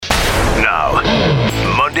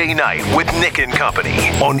Monday night with Nick and Company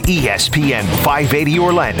on ESPN 580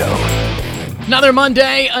 Orlando. Another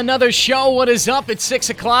Monday, another show. What is up? It's 6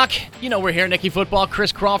 o'clock. You know we're here, Nicky Football.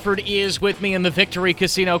 Chris Crawford is with me in the Victory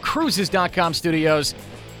Casino Cruises.com studios,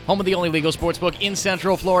 home of the only legal sportsbook in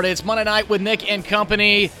Central Florida. It's Monday night with Nick and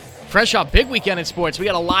Company. Fresh off big weekend in sports. We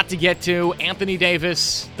got a lot to get to. Anthony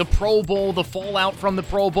Davis, the Pro Bowl, the fallout from the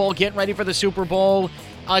Pro Bowl, getting ready for the Super Bowl.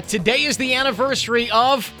 Today is the anniversary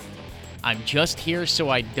of I'm Just Here So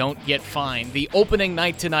I Don't Get Fined. The opening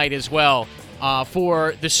night tonight as well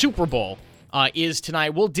for the Super Bowl. Is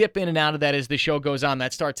tonight. We'll dip in and out of that as the show goes on.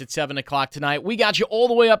 That starts at 7 o'clock tonight. We got you all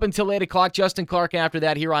the way up until 8 o'clock. Justin Clark after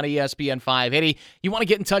that here on ESPN 580. You want to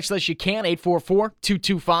get in touch with us, you can.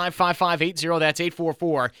 844-225-5580. That's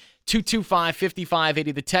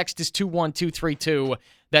 844-225-5580. The text is 21232.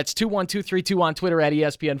 That's 21232 on Twitter at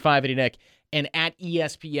ESPN 580Nick and at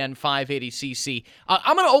ESPN 580CC.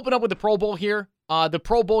 I'm going to open up with the Pro Bowl here. The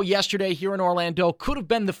Pro Bowl yesterday here in Orlando could have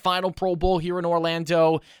been the final Pro Bowl here in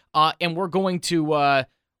Orlando, and we're going to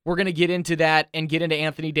get into that and get into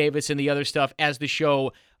Anthony Davis and the other stuff as the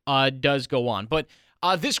show does go on. But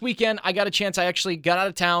this weekend, I got a chance. I actually got out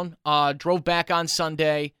of town, drove back on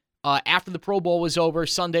Sunday after the Pro Bowl was over,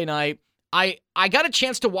 Sunday night. I got a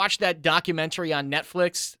chance to watch that documentary on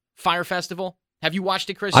Netflix, Fyre Festival. Have you watched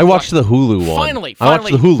it, Chris? I watched the Hulu one. Finally. I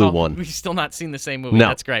watched the Hulu one. We've still not seen the same movie. No,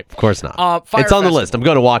 that's great. Of course not. Fyre it's on Festival. the list. I'm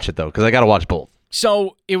going to watch it, though, because I got to watch both.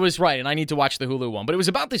 So it was right, and I need to watch the Hulu one. But it was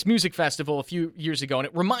about this music festival a few years ago, and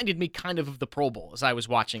it reminded me kind of the Pro Bowl as I was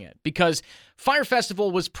watching it. Because Fyre Festival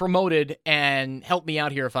was promoted, and help me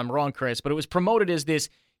out here if I'm wrong, Chris, but it was promoted as this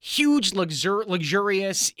huge,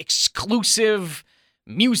 luxurious, exclusive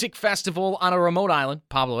music festival on a remote island.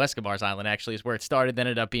 Pablo Escobar's island, actually, is where it started. Then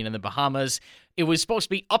ended up being in the Bahamas. It was supposed to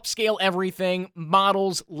be upscale everything,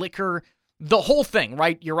 models, liquor, the whole thing,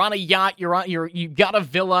 right? You're on a yacht, you got a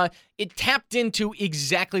villa. It tapped into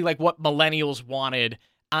exactly like what millennials wanted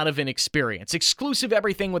out of an experience. Exclusive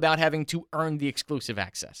everything without having to earn the exclusive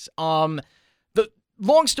access. The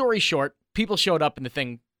long story short, people showed up and the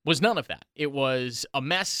thing was none of that. It was a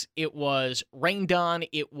mess. It was rained on.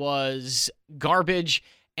 It was garbage.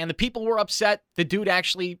 And the people were upset. The dude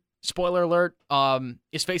actually, spoiler alert,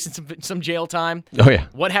 is facing some jail time. Oh, yeah.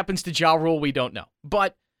 What happens to Ja Rule, we don't know.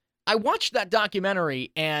 But I watched that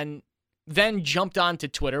documentary and then jumped onto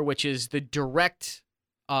Twitter, which is the direct,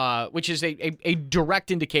 which is a direct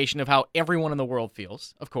indication of how everyone in the world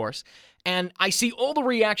feels, of course. And I see all the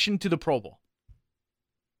reaction to the Pro Bowl.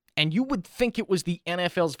 And you would think it was the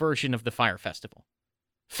NFL's version of the Fyre Festival.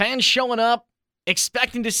 Fans showing up,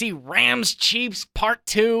 expecting to see Rams Chiefs Part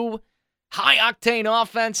 2, high-octane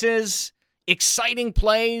offenses, exciting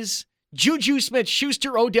plays, Juju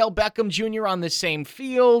Smith-Schuster, Odell Beckham Jr. on the same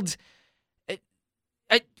field.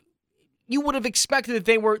 You would have expected that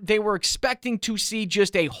they were expecting to see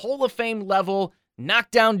just a Hall of Fame level,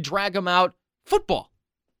 knockdown, drag them out football.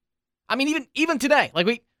 I mean, even today,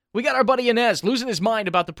 like we got our buddy Inez losing his mind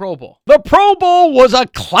about the Pro Bowl. The Pro Bowl was a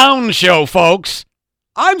clown show, folks.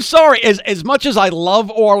 I'm sorry. As much as I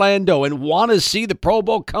love Orlando and want to see the Pro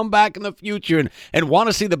Bowl come back in the future and want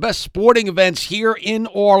to see the best sporting events here in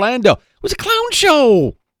Orlando, it was a clown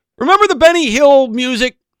show. Remember the Benny Hill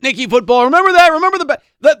music, Nicky Football? Remember that? Remember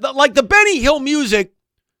the Benny Hill music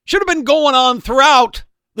should have been going on throughout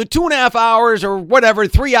the 2.5 hours or whatever,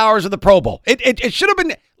 3 hours of the Pro Bowl. It should have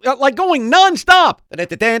been like going nonstop. You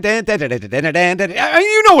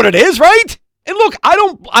know what it is, right? And look, I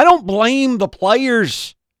don't blame the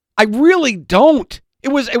players. I really don't. It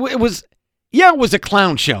was a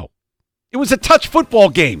clown show. It was a touch football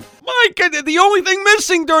game. My God, the only thing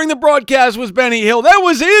missing during the broadcast was Benny Hill. That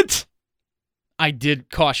was it. I did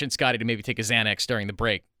caution Scotty to maybe take a Xanax during the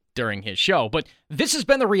break during his show, but this has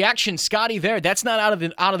been the reaction, Scotty. That's not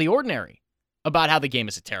out of the ordinary about how the game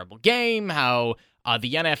is a terrible game, how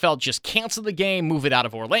the NFL just canceled the game, move it out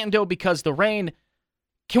of Orlando because of the rain.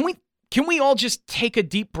 Can we all just take a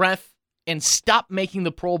deep breath and stop making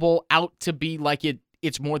the Pro Bowl out to be like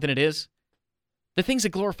it's more than it is? The thing's a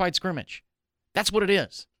glorified scrimmage. That's what it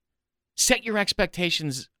is. Set your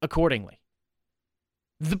expectations accordingly.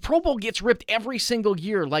 The Pro Bowl gets ripped every single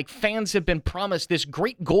year like fans have been promised this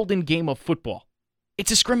great golden game of football.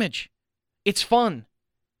 It's a scrimmage. It's fun.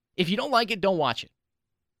 If you don't like it, don't watch it.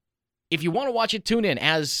 If you want to watch it, tune in,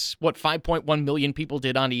 as 5.1 million people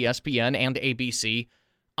did on ESPN and ABC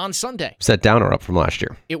on Sunday. Is that down or up from last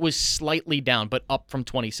year? It was slightly down, but up from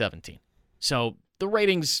 2017. So the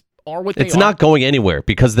ratings are what they are. It's not going anywhere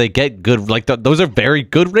because they get good. Those are very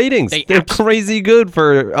good ratings. They're crazy good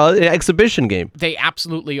for an exhibition game. They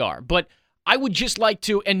absolutely are. But I would just like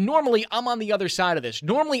to, and normally I'm on the other side of this.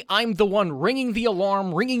 Normally I'm the one ringing the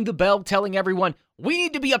alarm, ringing the bell, telling everyone, we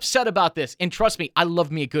need to be upset about this. And trust me, I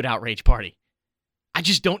love me a good outrage party. I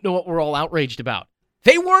just don't know what we're all outraged about.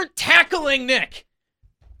 They weren't tackling, Nick.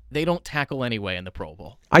 They don't tackle anyway in the Pro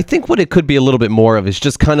Bowl. I think what it could be a little bit more of is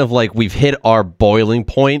just kind of like we've hit our boiling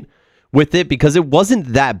point with it because it wasn't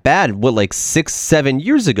that bad, like 6-7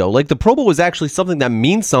 years ago. Like the Pro Bowl was actually something that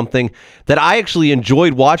means something that I actually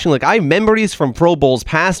enjoyed watching. Like I have memories from Pro Bowls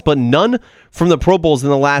past, but none from the Pro Bowls in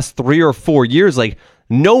the last 3 or 4 years. Like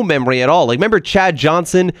no memory at all. Like remember Chad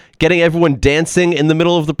Johnson getting everyone dancing in the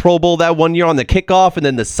middle of the Pro Bowl that one year on the kickoff, and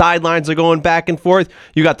then the sidelines are going back and forth.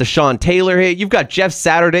 You got the Sean Taylor hit. You've got Jeff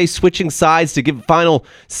Saturday switching sides to give final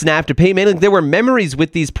snap to Peyton Manning. There were memories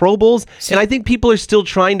with these Pro Bowls, and I think people are still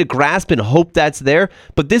trying to grasp and hope that's there.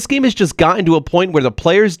 But this game has just gotten to a point where the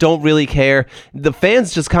players don't really care. The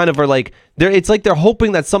fans just kind of are like, it's like they're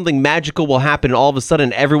hoping that something magical will happen and all of a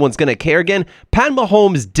sudden everyone's going to care again. Pat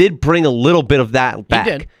Mahomes did bring a little bit of that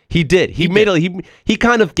back. He did. He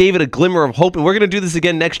kind of gave it a glimmer of hope, and we're going to do this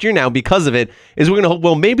again next year now because of it, is we're going to hope,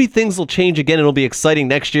 well, maybe things will change again and it'll be exciting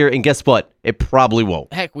next year, and guess what? It probably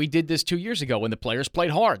won't. Heck, we did this 2 years ago when the players played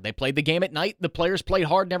hard. They played the game at night, the players played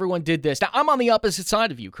hard, and everyone did this. Now, I'm on the opposite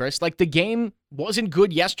side of you, Chris. Like, the game wasn't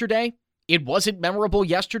good yesterday. It wasn't memorable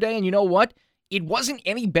yesterday, and you know what? It wasn't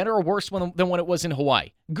any better or worse than when it was in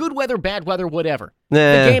Hawaii. Good weather, bad weather, whatever.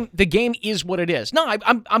 The game is what it is. No,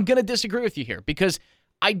 I'm going to disagree with you here because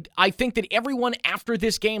I think that everyone after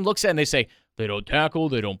this game looks at it and they say, they don't tackle,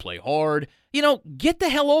 they don't play hard. You know, get the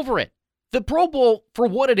hell over it. The Pro Bowl, for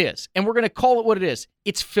what it is, and we're going to call it what it is,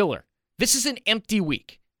 it's filler. This is an empty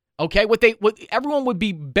week, okay? What everyone would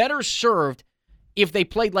be better served if they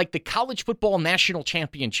played like the college football national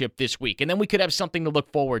championship this week, and then we could have something to look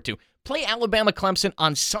forward to. Play Alabama-Clemson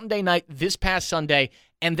on Sunday night, this past Sunday,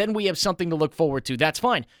 and then we have something to look forward to. That's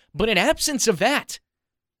fine. But in absence of that,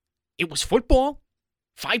 it was football.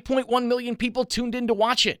 5.1 million people tuned in to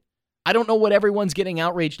watch it. I don't know what everyone's getting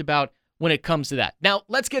outraged about when it comes to that. Now,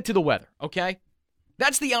 let's get to the weather, okay?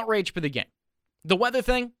 That's the outrage for the game. The weather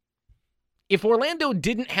thing, if Orlando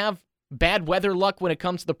didn't have bad weather luck when it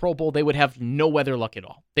comes to the Pro Bowl, they would have no weather luck at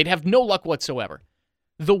all. They'd have no luck whatsoever.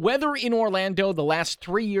 The weather in Orlando the last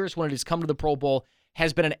 3 years when it has come to the Pro Bowl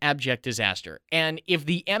has been an abject disaster. And if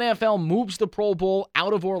the NFL moves the Pro Bowl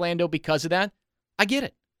out of Orlando because of that, I get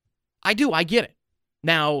it. I do. I get it.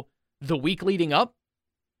 Now, the week leading up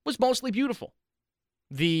was mostly beautiful.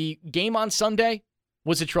 The game on Sunday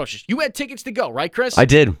was atrocious. You had tickets to go, right, Chris? I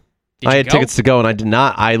did. I had tickets to go, and I did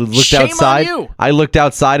not. I looked outside. On you. I looked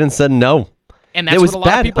outside and said no. And that's it was what a lot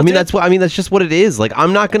bad. of people did. That's just what it is. Like,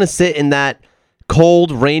 I'm not going to sit in that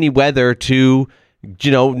cold, rainy weather to,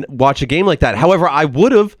 watch a game like that. However, I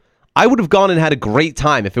would have gone and had a great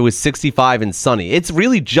time if it was 65 and sunny. It's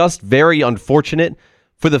really just very unfortunate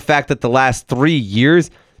for the fact that the last 3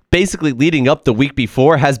 years, basically leading up the week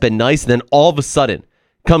before, has been nice, and then all of a sudden,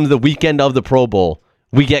 come the weekend of the Pro Bowl,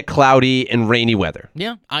 we get cloudy and rainy weather.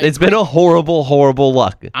 Yeah, it's been a horrible, horrible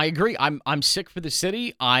luck. I agree. I'm sick for the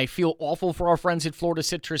city. I feel awful for our friends at Florida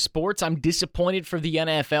Citrus Sports. I'm disappointed for the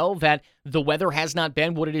NFL that the weather has not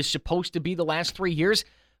been what it is supposed to be the last 3 years.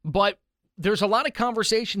 But there's a lot of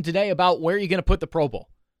conversation today about where you're going to put the Pro Bowl.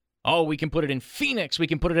 Oh, we can put it in Phoenix. We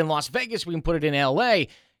can put it in Las Vegas. We can put it in L.A.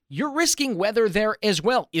 You're risking weather there as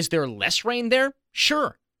well. Is there less rain there?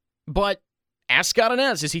 Sure. But ask Scott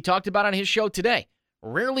Inez, as he talked about on his show today,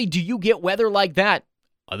 rarely do you get weather like that,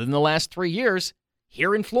 other than the last 3 years,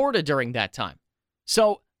 here in Florida during that time.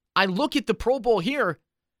 So I look at the Pro Bowl here.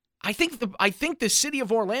 I think the city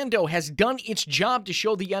of Orlando has done its job to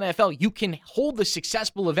show the NFL you can hold a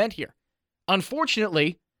successful event here.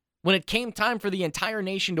 Unfortunately, when it came time for the entire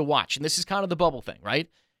nation to watch, and this is kind of the bubble thing, right,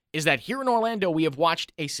 is that here in Orlando we have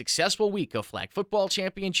watched a successful week of flag football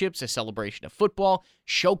championships, a celebration of football,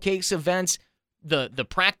 showcase events, the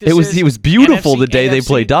practices. It was beautiful NFC, the day they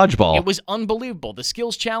played dodgeball. It was unbelievable. The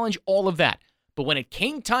skills challenge, all of that. But when it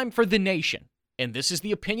came time for the nation, and this is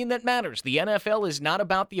the opinion that matters, the NFL is not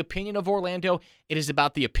about the opinion of Orlando. It is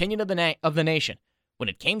about the opinion of the nation. When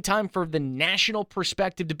it came time for the national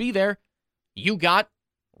perspective to be there, you got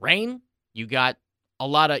rain, you got a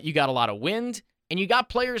lot of wind, and you got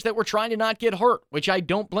players that were trying to not get hurt, which I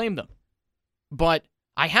don't blame them. But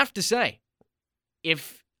I have to say,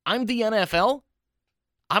 if I'm the NFL,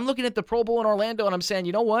 I'm looking at the Pro Bowl in Orlando and I'm saying,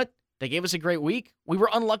 you know what? They gave us a great week. We were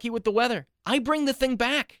unlucky with the weather. I bring the thing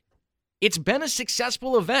back. It's been a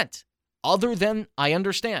successful event, other than, I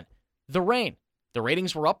understand, the rain. The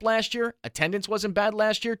ratings were up last year. Attendance wasn't bad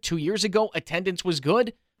last year. 2 years ago, attendance was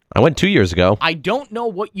good. I went 2 years ago. I don't know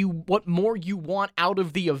what more you want out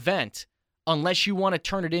of the event unless you want to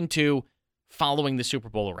turn it into following the Super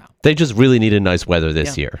Bowl around. They just really needed nice weather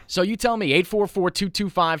this year. So you tell me,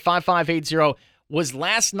 844-225-5580. Was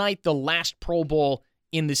last night the last Pro Bowl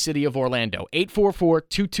in the city of Orlando?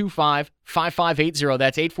 844-225-5580.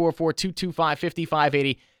 That's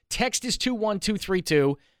 844-225-5580. Text is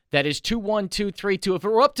 21232. That is 21232. If it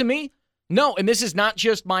were up to me, no. And this is not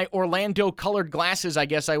just my Orlando-colored glasses, I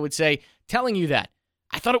guess I would say, telling you that.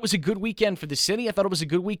 I thought it was a good weekend for the city. I thought it was a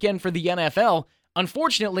good weekend for the NFL.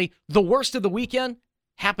 Unfortunately, the worst of the weekend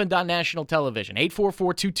happened on national television.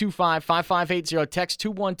 844-225-5580. Text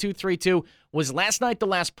 21232. Was last night the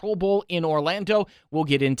last Pro Bowl in Orlando? We'll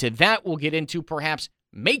get into that. We'll get into perhaps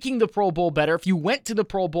making the Pro Bowl better. If you went to the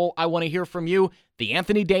Pro Bowl, I want to hear from you. The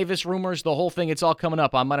Anthony Davis rumors, the whole thing, it's all coming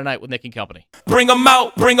up on Monday Night with Nick and Company. Bring them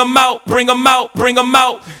out, bring them out, bring them out, bring them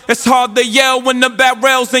out. It's hard to yell when the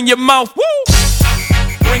barrel's in your mouth. Woo!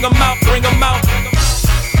 Bring them out, bring them out.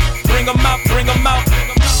 Bring them out, bring them out.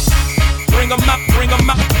 Bring them out, bring them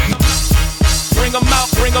out. Bring them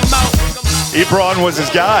out, bring them out. Ebron was his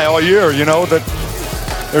guy all year, you know, that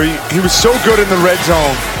he was so good in the red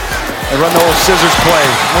zone. They run the whole scissors play.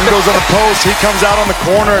 When he goes on the post, he comes out on the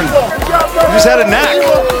corner, and he just had a knack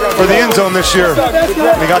for the end zone this year.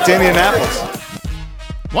 And he got to Indianapolis.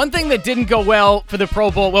 One thing that didn't go well for the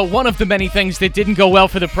Pro Bowl, well, one of the many things that didn't go well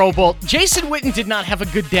for the Pro Bowl, Jason Witten did not have a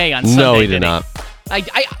good day on Sunday. No, he did not.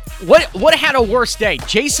 What had a worse day,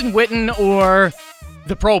 Jason Witten or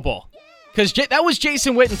the Pro Bowl? Because that was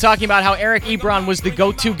Jason Witten talking about how Eric Ebron was the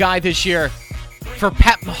go-to guy this year for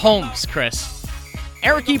Pat Mahomes, Chris.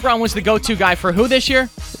 Eric Ebron was the go-to guy for who this year?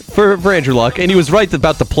 For Andrew Luck. And he was right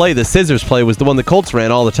about the play. The scissors play was the one the Colts ran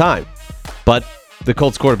all the time. But the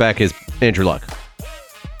Colts quarterback is Andrew Luck.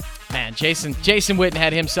 Man, Jason Witten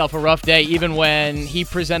had himself a rough day even when he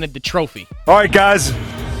presented the trophy. All right, guys.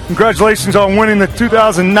 Congratulations on winning the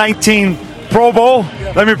 2019 Pro Bowl.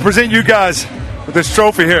 Let me present you guys with this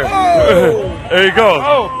trophy here. There you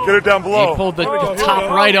go. Get it down below. He pulled the top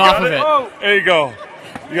right off of it. There you go.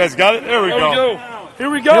 You guys got it? There we go. Here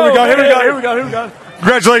we go.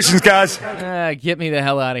 Congratulations, guys. Get me the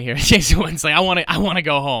hell out of here. Jason Witten's like, I want to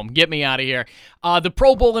go home. Get me out of here. The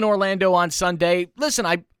Pro Bowl in Orlando on Sunday.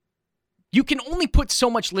 Listen, you can only put so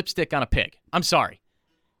much lipstick on a pig. I'm sorry.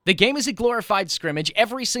 The game is a glorified scrimmage.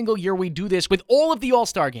 Every single year we do this with all of the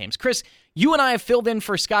All-Star games. Chris, you and I have filled in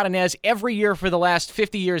for Scott Inez every year for the last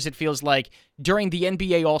 50 years, it feels like, during the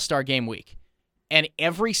NBA All-Star Game Week. And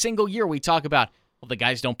every single year we talk about, well, the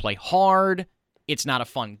guys don't play hard. It's not a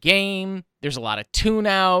fun game. There's a lot of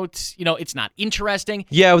tune-outs. It's not interesting.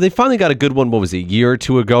 Yeah, they finally got a good one, what was it, a year or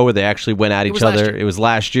two ago, where they actually went at each other. It was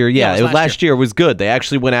last year. Yeah, it was last year. It was good. They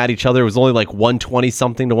actually went at each other. It was only like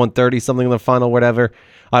 120-something to 130-something in the final, whatever.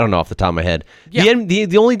 I don't know off the top of my head. Yeah.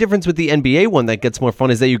 The only difference with the NBA one that gets more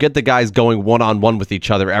fun is that you get the guys going one-on-one with each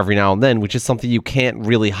other every now and then, which is something you can't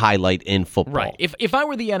really highlight in football. Right. If I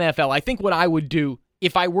were the NFL, I think what I would do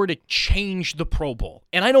if I were to change the Pro Bowl,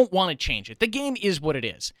 and I don't want to change it. The game is what it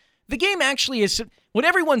is. The game actually is, what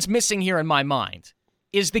everyone's missing here in my mind,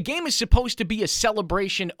 is the game is supposed to be a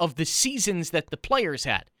celebration of the seasons that the players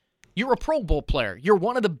had. You're a Pro Bowl player. You're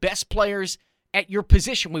one of the best players at your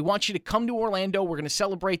position. We want you to come to Orlando. We're going to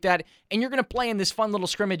celebrate that, and you're going to play in this fun little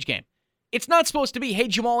scrimmage game. It's not supposed to be, hey,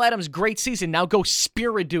 Jamal Adams, great season. Now go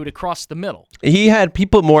spear a dude across the middle. He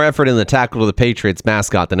put more effort in the tackle to the Patriots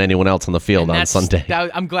mascot than anyone else on the field on Sunday.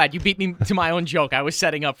 I'm glad you beat me to my own joke. I was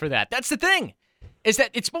setting up for that. That's the thing, is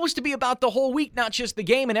that it's supposed to be about the whole week, not just the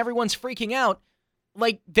game, and everyone's freaking out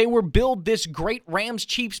like they were billed this great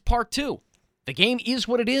Rams-Chiefs Part 2. The game is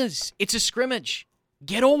what it is. It's a scrimmage.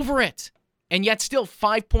 Get over it. And yet still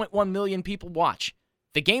 5.1 million people watch.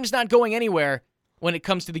 The game's not going anywhere when it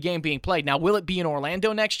comes to the game being played. Now, will it be in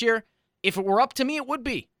Orlando next year? If it were up to me, it would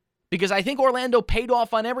be. Because I think Orlando paid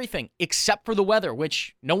off on everything except for the weather,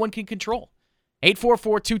 which no one can control.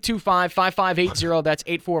 844-225-5580. That's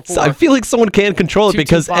 844. So I feel like someone can control it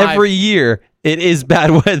because every year it is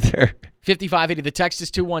bad weather. 5580. The text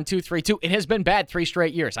is 21232. It has been bad 3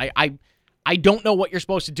 straight years. I don't know what you're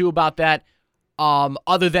supposed to do about that.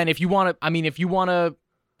 Other than if you want to, even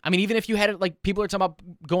if you had it, like people are talking about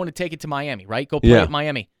going to take it to Miami, right? Go play at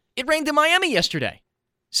Miami. It rained in Miami yesterday.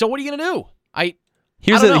 So what are you going to do?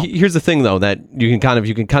 Here's the thing though that you can kind of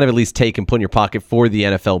at least take and put in your pocket for the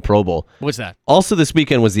NFL Pro Bowl. What's that? Also this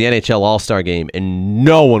weekend was the NHL All-Star Game and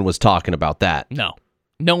no one was talking about that.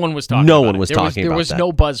 No one was talking about it. There was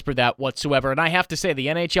no buzz for that whatsoever. And I have to say, the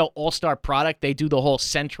NHL All-Star product, they do the whole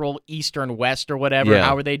Central, Eastern, West, or whatever,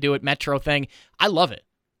 however they do it, Metro thing. I love it.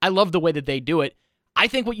 I love the way that they do it. I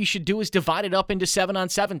think what you should do is divide it up into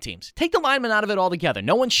 7-on-7 teams. Take the linemen out of it altogether.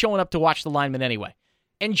 No one's showing up to watch the linemen anyway.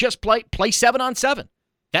 and just play 7-on-7.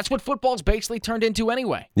 That's what football's basically turned into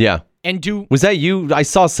anyway. Yeah. And Was that you? I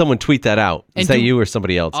saw someone tweet that out. Is that you or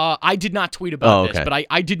somebody else? I did not tweet about okay. this, but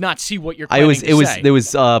I did not see what you're claiming to say.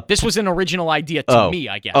 This was an original idea to me,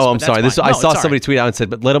 I guess. Oh, I'm sorry. I saw somebody right. tweet out and said,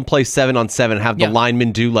 but let them play 7-on-7 and have the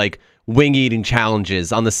linemen do like wing eating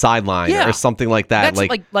challenges on the sideline or something like that.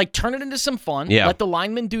 That's like turn it into some fun. Yeah. Let the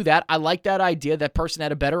linemen do that. I like that idea. That person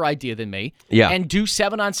had a better idea than me. Yeah. And do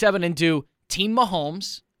 7-on-7 and do Team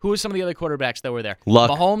Mahomes. Who are some of the other quarterbacks that were there? Luck.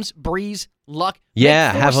 Mahomes, Breeze, Luck.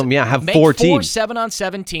 Yeah, have 4 teams.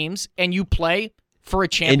 7-on-7 teams, and you play for a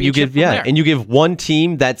championship. And you give from there. and you give one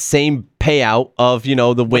team that same payout of the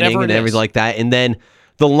winning Whatever and it everything is. like that, and then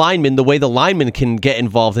the lineman. The way the lineman can get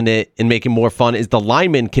involved in it and make it more fun is the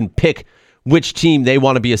lineman can pick which team they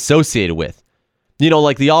want to be associated with.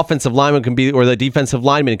 Like the offensive lineman can be, or the defensive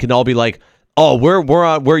lineman can all be like, oh,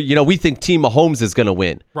 we think Team Mahomes is going to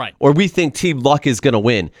win. Right. Or we think Team Luck is going to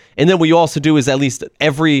win. And then what you also do is at least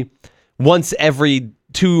once every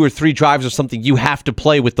 2 or 3 drives or something, you have to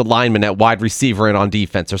play with the lineman at wide receiver and on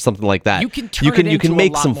defense or something like that. You can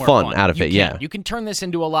make some fun out of it. Yeah. You can turn this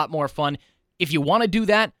into a lot more fun. If you want to do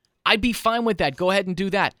that, I'd be fine with that. Go ahead and do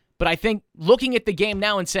that. But I think looking at the game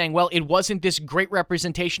now and saying, well, it wasn't this great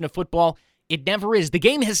representation of football, it never is. The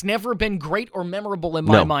game has never been great or memorable in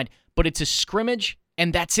my mind, but it's a scrimmage,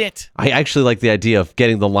 and that's it. I actually like the idea of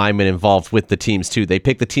getting the linemen involved with the teams too. They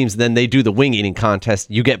pick the teams, and then they do the wing eating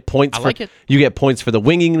contest. You get points. You get points for the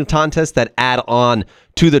wing eating contest that add on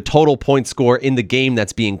to the total point score in the game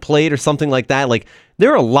that's being played, or something like that. Like,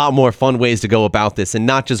 there are a lot more fun ways to go about this, and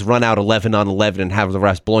not just run out 11-on-11 and have the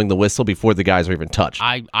rest blowing the whistle before the guys are even touched.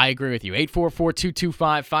 I agree with you.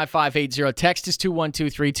 844-225-5580. Text is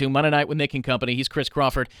 21232. Monday Night with Nick and Company. He's Chris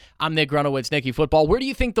Crawford. I'm Nick Grunowitz, Nicky Football. Where do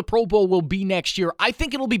you think the Pro Bowl will be next year? I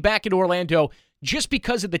think it'll be back in Orlando just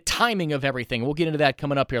because of the timing of everything. We'll get into that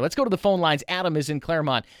coming up here. Let's go to the phone lines. Adam is in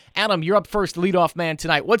Claremont. Adam, you're up first, leadoff man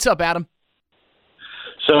tonight. What's up, Adam?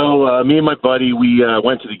 So me and my buddy, we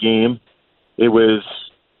went to the game. It was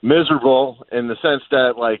miserable in the sense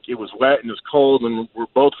that, like, it was wet and it was cold, and we're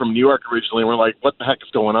both from New York originally, and we're like, what the heck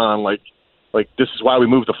is going on? Like this is why we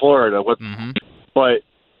moved to Florida. But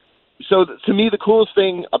so to me, the coolest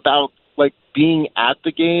thing about, like, being at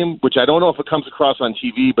the game, which I don't know if it comes across on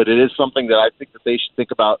TV, but it is something that I think that they should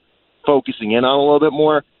think about focusing in on a little bit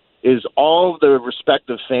more, is all of the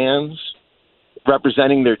respective fans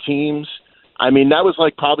representing their teams. I mean, that was,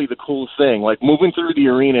 like, probably the coolest thing. Like, moving through the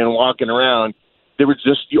arena and walking around, there were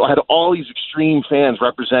just, you had all these extreme fans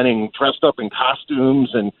representing, dressed up in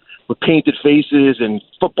costumes and with painted faces and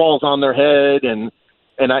footballs on their head. And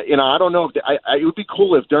I don't know if it would be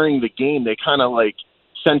cool if during the game they kind of, like,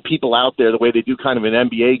 send people out there the way they do kind of in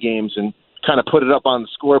NBA games and kind of put it up on the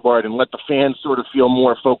scoreboard and let the fans sort of feel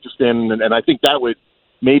more focused in. And I think that would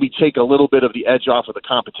maybe take a little bit of the edge off of the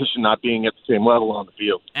competition not being at the same level on the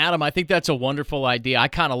field. Adam, I think that's a wonderful idea. I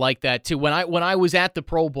kind of like that too. When I was at the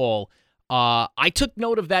Pro Bowl, I took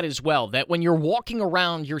note of that as well, that when you're walking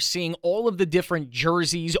around, you're seeing all of the different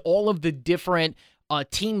jerseys, all of the different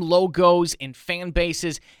team logos and fan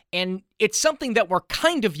bases, and it's something that we're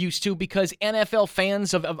kind of used to because NFL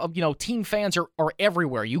fans of team fans are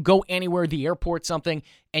everywhere. You go anywhere, the airport, something,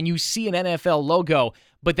 and you see an NFL logo.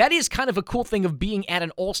 But that is kind of a cool thing of being at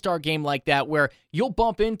an all-star game like that, where you'll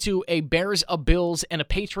bump into a Bears, a Bills, and a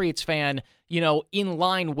Patriots fan, in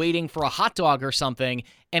line waiting for a hot dog or something.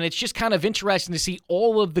 And it's just kind of interesting to see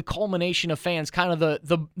all of the culmination of fans, kind of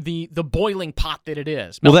the boiling pot that it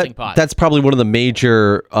is, melting pot. That's probably one of the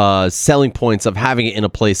major selling points of having it in a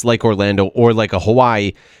place like Orlando or like a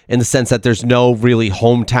Hawaii, in the sense that there's no really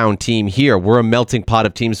hometown team here. We're a melting pot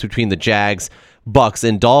of teams between the Jags, Bucks,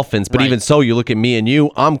 and Dolphins. But even so, you look at me and you,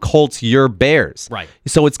 I'm Colts, you're Bears. Right.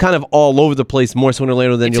 So it's kind of all over the place, more so in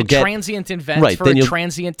Orlando than you'll get. It's a transient event for a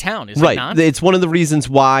transient town, is it not? It's one of the reasons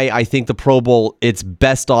why I think the Pro Bowl, it's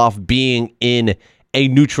best off being in a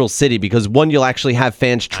neutral city, because one, you'll actually have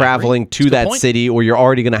fans traveling to that city, or you're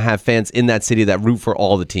already going to have fans in that city that root for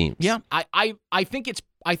all the teams. Yeah, I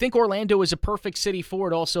think Orlando is a perfect city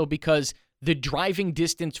for it also because the driving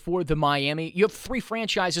distance for the Miami, you have 3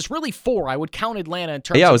 franchises, really 4. I would count Atlanta in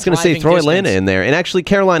terms of I was going to say throw distance. Atlanta in there. And actually,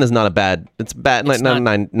 Carolina's not a bad, it's bad, it's not a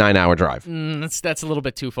 9-hour drive. That's a little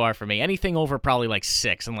bit too far for me. Anything over probably like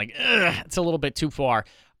 6, I'm like, it's a little bit too far.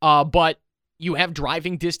 But you have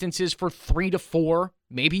driving distances for 3 to 4,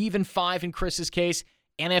 maybe even 5 in Chris's case.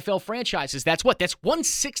 NFL franchises, that's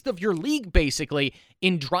 1/6 of your league basically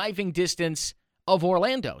in driving distance of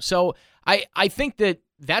Orlando. So I think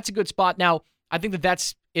that's a good spot. Now, I think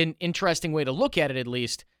that's an interesting way to look at it, at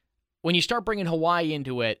least. When you start bringing Hawaii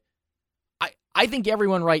into it, I think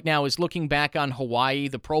everyone right now is looking back on Hawaii,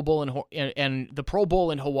 the Pro Bowl and the Pro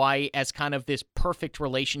Bowl in Hawaii as kind of this perfect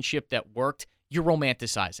relationship that worked. You're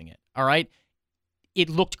romanticizing it, all right? It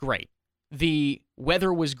looked great. The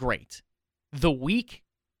weather was great. The week,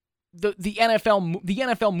 the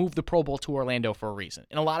NFL moved the Pro Bowl to Orlando for a reason,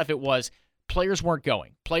 and a lot of it was players weren't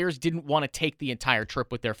going. Players didn't want to take the entire trip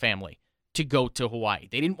with their family to go to Hawaii.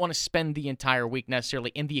 They didn't want to spend the entire week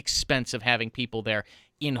necessarily in the expense of having people there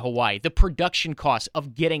in Hawaii. The production costs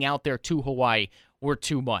of getting out there to Hawaii were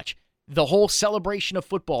too much. The whole celebration of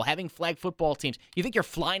football, having flag football teams. You think you're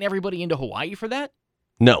flying everybody into Hawaii for that?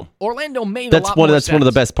 No. Orlando made That's a lot more sense. That's one of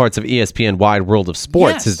the best parts of ESPN Wide World of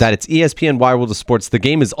Sports, is that it's ESPN Wide World of Sports. The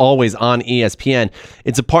game is always on ESPN.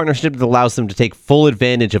 It's a partnership that allows them to take full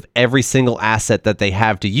advantage of every single asset that they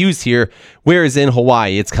have to use here, whereas in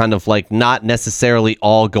Hawaii, it's kind of like not necessarily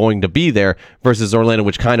all going to be there versus Orlando,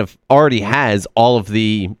 which kind of already has all of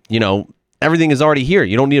the, everything is already here.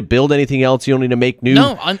 You don't need to build anything else. You don't need to make new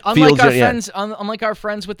fields. Unlike our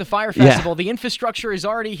friends with the Fire Festival, the infrastructure is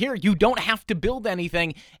already here. You don't have to build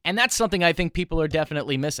anything, and that's something I think people are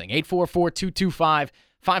definitely missing.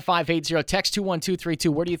 844-225-5580, text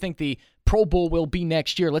 21232. Where do you think the Pro Bowl will be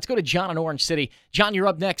next year? Let's go to John in Orange City. John, you're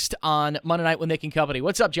up next on Monday Night with Nick and Company.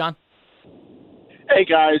 What's up, John? Hey,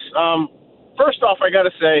 guys. First off, I got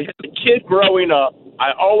to say, as a kid growing up,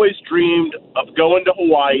 I always dreamed of going to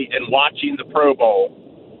Hawaii and watching the Pro Bowl,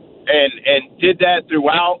 and did that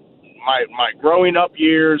throughout my growing up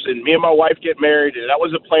years. And me and my wife get married, and that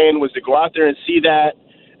was the plan, was to go out there and see that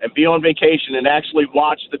and be on vacation and actually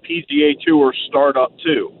watch the PGA Tour start up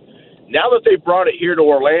too. Now that they brought it here to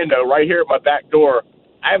Orlando, right here at my back door,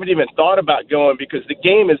 I haven't even thought about going because the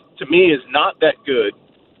game to me is not that good.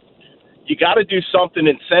 You got to do something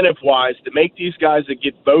incentive-wise to make these guys that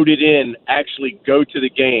get voted in actually go to the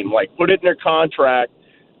game. Like, put it in their contract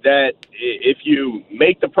that if you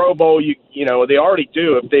make the Pro Bowl, they already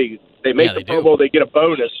do. If they make the Pro Bowl, they get a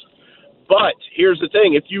bonus. But here's the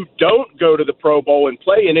thing. If you don't go to the Pro Bowl and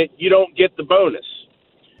play in it, you don't get the bonus.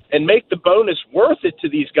 And make the bonus worth it to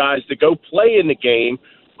these guys to go play in the game,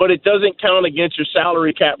 but it doesn't count against your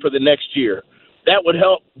salary cap for the next year. That would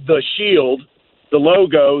help the Shield, the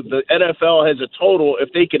logo, the NFL has a total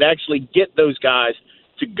if they could actually get those guys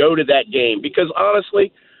to go to that game. Because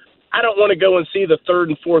honestly, I don't want to go and see the third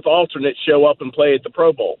and fourth alternate show up and play at the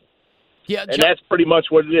Pro Bowl. Yeah, and that's pretty much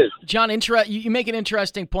what it is. John, you make an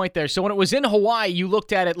interesting point there. So when it was in Hawaii, you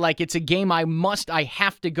looked at it like it's a game I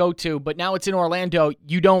have to go to, but now it's in Orlando,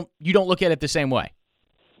 you don't look at it the same way.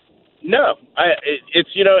 No,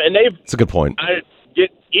 it's a good point. I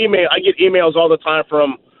get emails all the time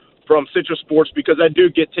from Citrus Sports because I do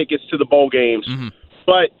get tickets to the bowl games. Mm-hmm.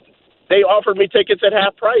 But they offered me tickets at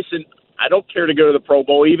half price, and I don't care to go to the Pro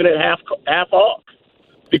Bowl even at half off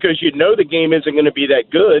because the game isn't going to be that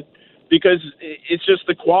good because it's just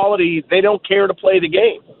the quality. They don't care to play the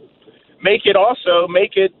game. Make it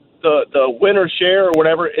the winner share or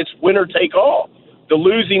whatever. It's winner take all. The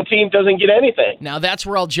losing team doesn't get anything. Now, that's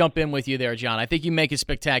where I'll jump in with you there, John. I think you make a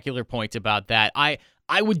spectacular point about that. I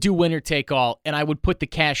would do winner take all, and I would put the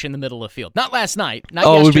cash in the middle of the field. Not last night. Not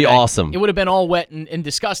yesterday. It would be awesome. It would have been all wet and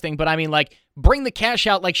disgusting, but I mean, like, bring the cash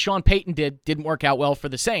out like Sean Payton did. Didn't work out well for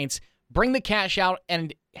the Saints. Bring the cash out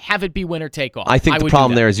and have it be winner take all. I think the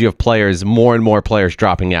problem there is you have more and more players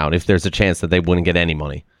dropping out if there's a chance that they wouldn't get any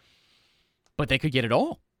money. But they could get it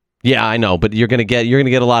all. Yeah, I know, but you're gonna get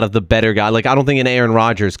a lot of the better guy. Like, I don't think an Aaron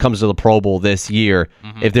Rodgers comes to the Pro Bowl this year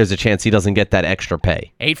if there's a chance he doesn't get that extra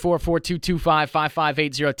pay.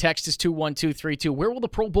 844-225-5580. Text is 21232. Where will the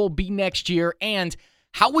Pro Bowl be next year? And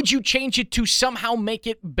how would you change it to somehow make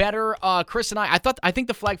it better? Chris and I think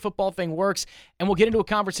the flag football thing works, and we'll get into a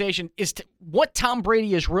conversation as to what Tom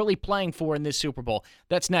Brady is really playing for in this Super Bowl.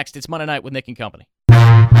 That's next. It's Monday Night with Nick and Company.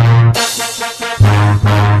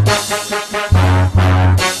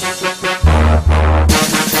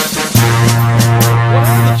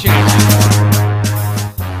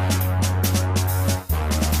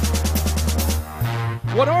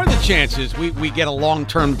 What are the chances we get a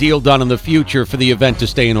long-term deal done in the future for the event to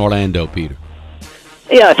stay in Orlando, Peter?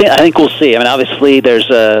 Yeah, I think we'll see. I mean, obviously, there's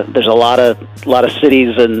a lot of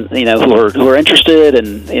cities and who are interested,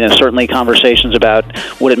 and certainly conversations about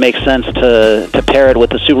would it make sense to pair it with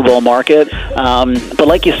the Super Bowl market. But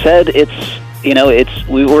like you said,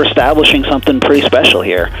 we were establishing something pretty special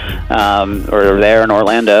here, or there in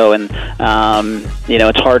Orlando, and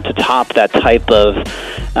it's hard to top that type of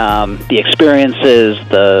the experiences,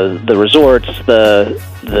 the resorts, the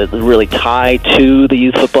really tie to the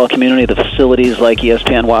youth football community, the facilities like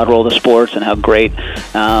ESPN Wide World of Sports, and how great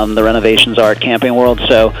the renovations are at Camping World.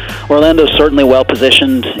 So Orlando's certainly well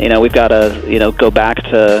positioned. We've got to go back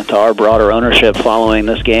to our broader ownership following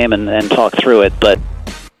this game and talk through it. But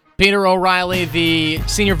Peter O'Reilly, the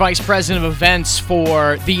Senior Vice President of Events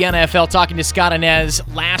for the NFL, talking to Scott Inez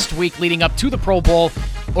last week leading up to the Pro Bowl.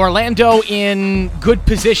 Orlando in good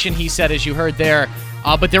position, he said, as you heard there.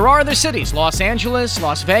 But there are other cities, Los Angeles,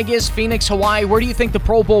 Las Vegas, Phoenix, Hawaii. Where do you think the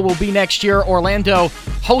Pro Bowl will be next year? Orlando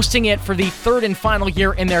hosting it for the third and final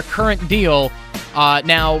year in their current deal.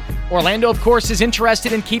 Now, Orlando, of course, is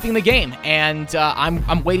interested in keeping the game, and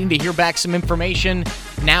I'm waiting to hear back some information.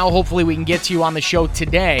 Now, hopefully, we can get to you on the show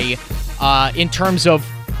today in terms of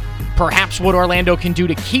perhaps what Orlando can do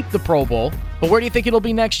to keep the Pro Bowl. But where do you think it'll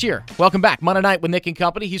be next year? Welcome back. Monday Night with Nick and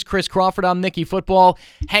Company. He's Chris Crawford. I'm Nicky Football,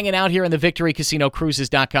 hanging out here in the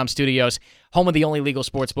VictoryCasinoCruises.com studios, home of the only legal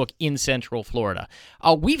sports book in Central Florida.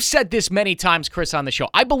 We've said this many times, Chris, on the show.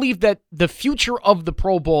 I believe that the future of the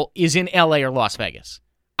Pro Bowl is in L.A. or Las Vegas.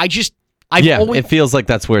 It feels like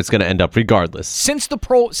that's where it's going to end up regardless. Since the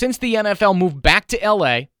NFL moved back to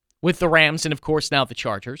L.A. with the Rams and, of course, now the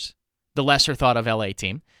Chargers, the lesser thought of L.A.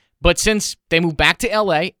 team, but since they moved back to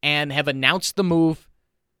L.A. and have announced the move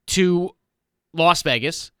to Las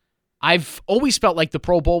Vegas, I've always felt like the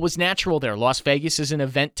Pro Bowl was natural there. Las Vegas is an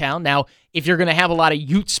event town. Now, if you're going to have a lot of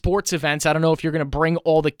youth sports events, I don't know if you're going to bring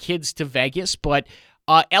all the kids to Vegas, but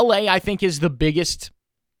L.A., I think, is the biggest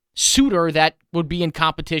suitor that would be in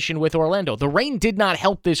competition with Orlando. The rain did not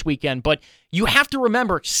help this weekend, but you have to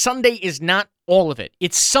remember, Sunday is not all of it.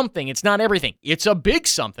 It's something. It's not everything. It's a big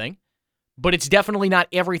something. But it's definitely not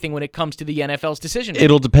everything when it comes to the NFL's decision.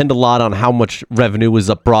 It'll depend a lot on how much revenue was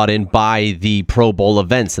brought in by the Pro Bowl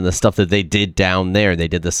events and the stuff that they did down there. They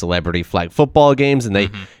did the celebrity flag football games, and they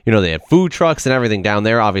had food trucks and everything down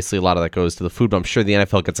there. Obviously, a lot of that goes to the food, but I'm sure the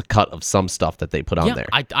NFL gets a cut of some stuff that they put on there.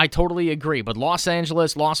 I totally agree. But Los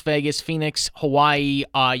Angeles, Las Vegas, Phoenix, Hawaii,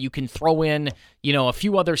 you can throw in, a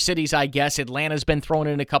few other cities, I guess. Atlanta's been thrown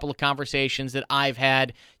in a couple of conversations that I've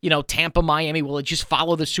had. Tampa, Miami, will it just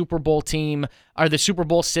follow the Super Bowl team or the Super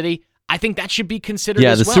Bowl city? I think that should be considered as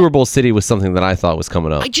well. Yeah, the Super Bowl city was something that I thought was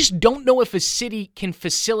coming up. I just don't know if a city can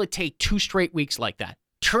facilitate 2 straight weeks like that,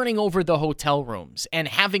 turning over the hotel rooms and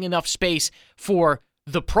having enough space for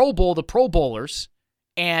the Pro Bowl, the Pro Bowlers,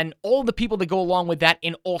 and all the people that go along with that,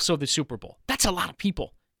 and also the Super Bowl. That's a lot of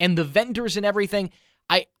people. And the vendors and everything,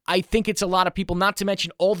 I think it's a lot of people, not to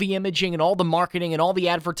mention all the imaging and all the marketing and all the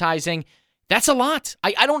advertising. That's a lot.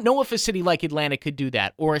 I don't know if a city like Atlanta could do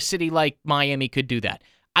that or a city like Miami could do that.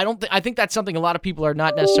 I think that's something a lot of people are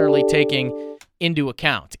not necessarily taking into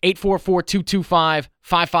account.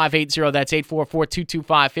 844-225-5580. That's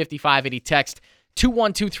 844-225-5580. Text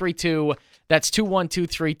 21232. That's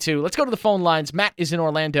 21232. Let's go to the phone lines. Matt is in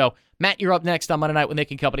Orlando. Matt, you're up next on Monday Night with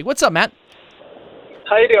Nick and Company. What's up, Matt?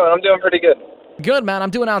 How you doing? I'm doing pretty good. Good, man. I'm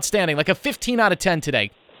doing outstanding. Like a 15 out of 10 today.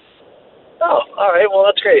 Oh, all right. Well,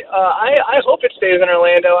 that's great. I hope it stays in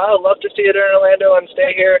Orlando. I would love to see it in Orlando and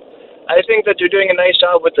stay here. I think that they're doing a nice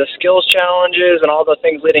job with the skills challenges and all the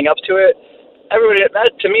things leading up to it.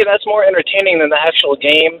 To me, that's more entertaining than the actual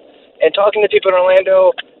game. And talking to people in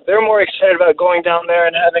Orlando, they're more excited about going down there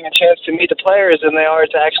and having a chance to meet the players than they are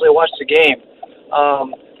to actually watch the game.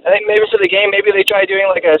 I think maybe for the game, maybe they try doing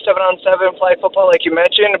like a 7-on-7 flag football like you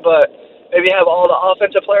mentioned, but maybe have all the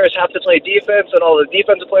offensive players have to play defense and all the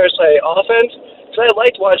defensive players play offense. Because I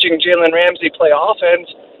liked watching Jalen Ramsey play offense,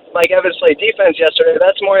 Mike Evans play defense yesterday.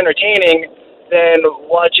 That's more entertaining than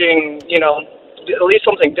watching, at least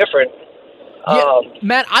something different.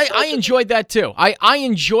 Matt, I enjoyed that too. I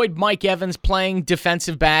enjoyed Mike Evans playing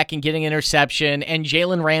defensive back and getting interception, and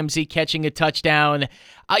Jalen Ramsey catching a touchdown.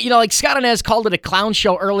 Like Scott Inez called it a clown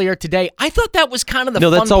show earlier today. I thought that was kind of the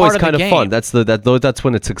fun part of the game. No, that's always kind of fun. That's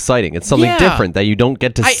when it's exciting. It's something different that you don't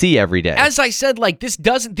get to see every day. As I said, like this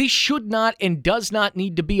should not and does not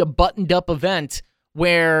need to be a buttoned up event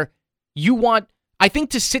where you want. I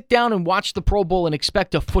think to sit down and watch the Pro Bowl and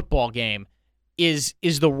expect a football game is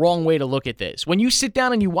the wrong way to look at this. When you sit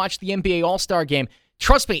down and you watch the NBA All-Star game,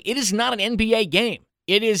 trust me, it is not an NBA game.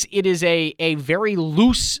 It is a very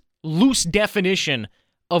loose definition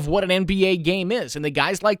of what an NBA game is, and the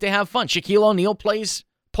guys like to have fun. Shaquille O'Neal plays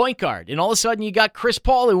point guard, and all of a sudden you got Chris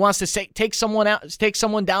Paul who wants to take someone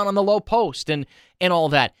down on the low post and all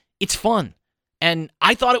that. It's fun, and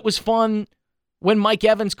I thought it was fun when Mike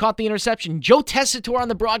Evans caught the interception. Joe Tessitore on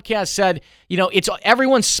the broadcast said, it's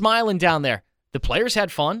everyone's smiling down there. The players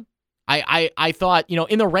had fun. I thought,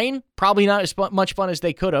 in the rain, probably not as much fun as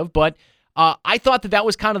they could have, but I thought that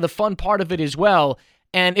was kind of the fun part of it as well.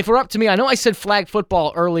 And if it were up to me, I know I said flag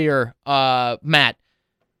football earlier, Matt.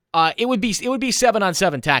 It would be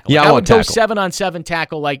 7-on-7 tackle. Yeah, I would go tackle. 7-on-7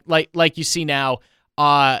 tackle like you see now,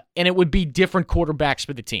 and it would be different quarterbacks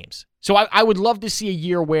for the teams. So I would love to see a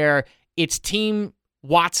year where it's team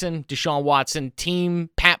Watson, Deshaun Watson, team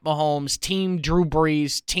Pat Mahomes, team Drew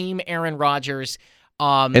Brees, team Aaron Rodgers.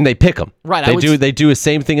 And they pick them. Right. They do the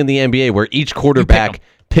same thing in the NBA where each quarterback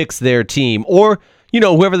picks their team, or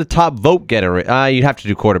whoever the top vote getter. You'd have to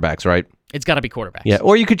do quarterbacks, right? It's got to be quarterbacks. Yeah,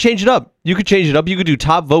 or you could change it up. You could do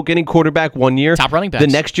top vote getting quarterback one year. Top running backs.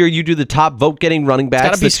 The next year you do the top vote getting running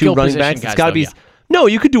backs. It's gotta be 2 running backs. guys, It's got to though, be. yeah. No,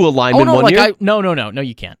 you could do a lineman one year. No,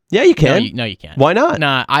 you can't. Yeah, you can. No, you can't. Why not?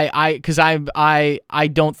 Nah, because I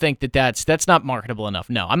don't think that's not marketable enough.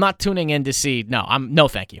 No, I'm not tuning in to see. No,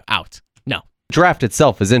 thank you. Out. No. Draft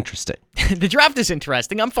itself is interesting. The draft is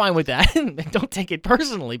interesting. I'm fine with that. Don't take it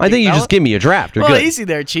personally. I think you just give me a draft. You're well, good. easy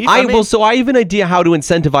there, Chief. I have an idea how to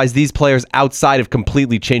incentivize these players outside of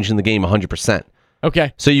completely changing the game 100%.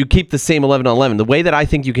 Okay. So you keep the same 11-on-11. The way that I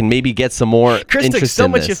think you can maybe get some more Chris took interest so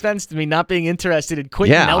in much this. offense to me not being interested in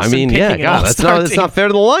Quentin Nelson picking an God, that's not fair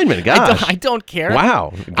to the lineman. Gosh. I don't care.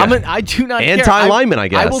 Wow. I do not care. Anti-lineman, I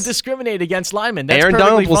guess. I will discriminate against linemen. That's Aaron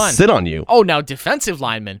perfectly Donald will fine. sit on you. Oh, now defensive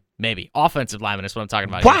linemen, maybe. Offensive linemen is what I'm talking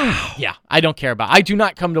about. Wow. Yeah, I don't care about. I do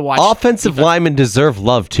not come to watch. Offensive linemen deserve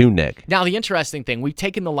love too, Nick. Now, the interesting thing, we've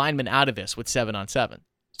taken the linemen out of this with 7-on-7.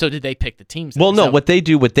 So did they pick the teams? Well, no. What they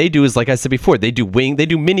do is, like I said before, they do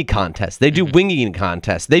mini contests. They do winging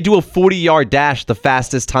contests. They do a 40-yard dash, the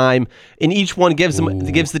fastest time, and each one gives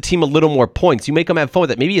the team a little more points. You make them have fun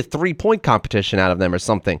with it. Maybe a 3-point competition out of them or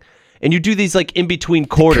something. And you do these like in between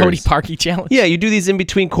quarters. Cody Parkey challenge. Yeah, you do these in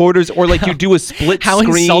between quarters, or like you do a split How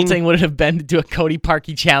screen. insulting would it have been to do a Cody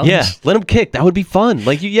Parkey challenge? Yeah, let him kick. That would be fun.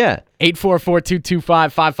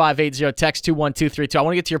 844-225-5580. Text 21232. I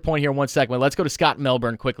want to get to your point here in one second. Let's go to Scott in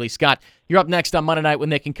Melbourne quickly. Scott, you're up next on Monday Night with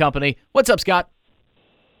Nick and Company. What's up, Scott?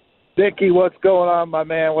 Dickie, what's going on, my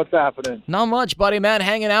man? What's happening? Not much, buddy, man.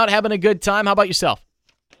 Hanging out, having a good time. How about yourself?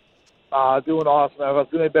 Doing awesome. If I was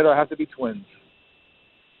doing any better, I have to be twins.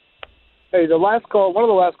 Hey, one of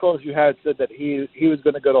the last calls you had said that he was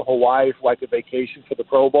going to go to Hawaii for like a vacation for the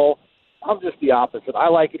Pro Bowl. I'm just the opposite. I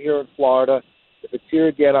like it here in Florida. If it's here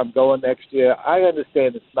again, I'm going next year. I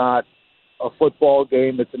understand it's not a football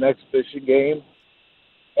game. It's an exhibition game.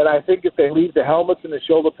 And I think if they leave the helmets and the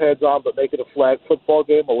shoulder pads on but make it a flag football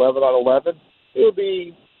game, 11-on-11, it would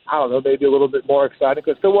be, I don't know, maybe a little bit more exciting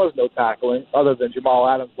because there was no tackling other than Jamal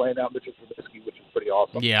Adams laying out Mitchell Trubisky, which is pretty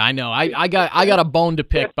awesome. Yeah, I know. I got a bone to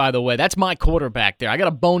pick, by the way. That's my quarterback there. I got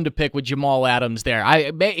a bone to pick with Jamal Adams there.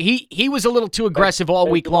 He was a little too aggressive all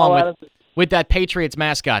week long with that Patriots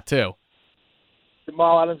mascot, too.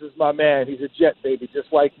 Jamal Adams is my man. He's a Jet, baby,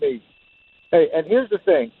 just like me. Hey, and here's the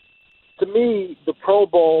thing. To me, the Pro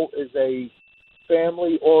Bowl is a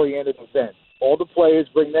family-oriented event. All the players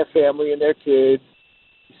bring their family and their kids.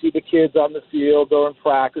 You see the kids on the field during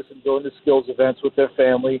practice and during the skills events with their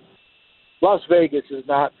family. Las Vegas is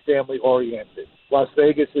not family-oriented. Las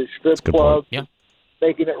Vegas is strip clubs,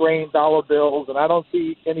 making it rain dollar bills, and I don't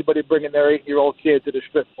see anybody bringing their 8-year-old kid to the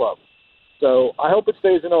strip club. So I hope it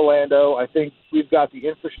stays in Orlando. I think we've got the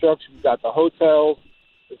infrastructure. We've got the hotels.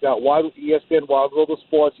 We've got ESPN Wild World of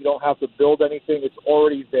Sports. You don't have to build anything. It's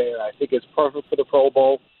already there. I think it's perfect for the Pro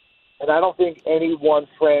Bowl. And I don't think any one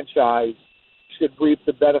franchise should reap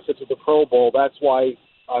the benefits of the Pro Bowl. That's why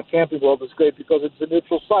Camping World is great, because it's a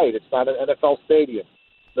neutral site. It's not an NFL stadium.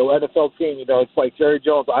 No NFL team, it's like Jerry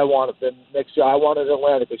Jones, I want it. Then next year, I want it in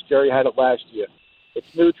Atlanta because Jerry had it last year. It's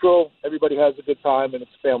neutral. Everybody has a good time, and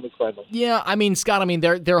it's family friendly. Yeah, Scott,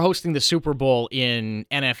 they're hosting the Super Bowl in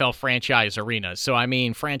NFL franchise arenas. So,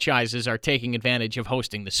 franchises are taking advantage of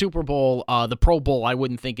hosting the Super Bowl. The Pro Bowl, I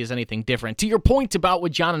wouldn't think is anything different. To your point about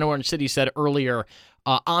what John in Orange City said earlier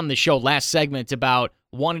on the show, last segment, about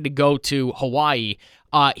wanting to go to Hawaii,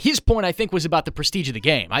 his point, I think, was about the prestige of the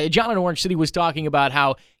game. John in Orange City was talking about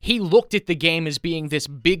how he looked at the game as being this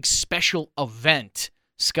big special event,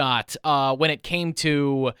 Scott, when it came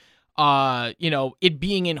to, it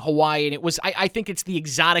being in Hawaii. And it was, I think it's the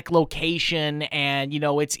exotic location, and,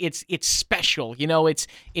 it's special.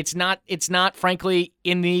 It's not, frankly,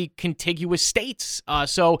 in the contiguous states.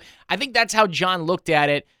 So I think that's how John looked at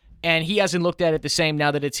it, and he hasn't looked at it the same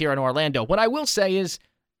now that it's here in Orlando. What I will say is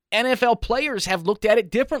NFL players have looked at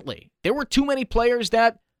it differently. There were too many players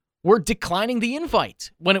that were declining the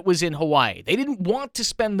invite when it was in Hawaii. They didn't want to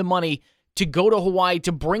spend the money to go to Hawaii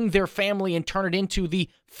to bring their family and turn it into the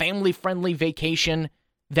family-friendly vacation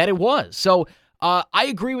that it was. So I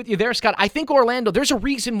agree with you there, Scott. I think Orlando, there's a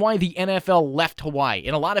reason why the NFL left Hawaii,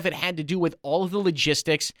 and a lot of it had to do with all of the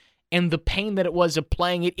logistics and the pain that it was of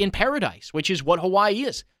playing it in paradise, which is what Hawaii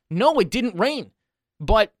is. No, it didn't rain,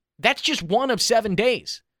 but that's just one of 7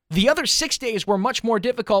 days. The other 6 days were much more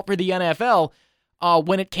difficult for the NFL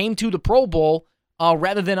when it came to the Pro Bowl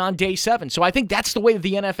rather than on day 7. So I think that's the way that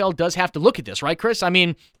the NFL does have to look at this, right, Chris? I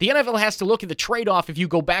mean, the NFL has to look at the trade-off if you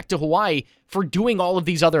go back to Hawaii for doing all of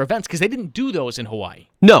these other events, because they didn't do those in Hawaii.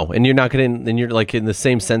 No, and you're not going to, and you're like in the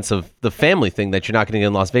same sense of the family thing that you're not going to get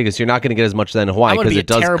in Las Vegas. You're not going to get as much of that in Hawaii because it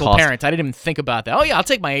does cost. I'm going to be a terrible parent. I didn't even think about that. Oh, yeah, I'll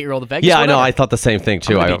take my 8-year-old to Vegas. Yeah, whatever. I know. I thought the same thing,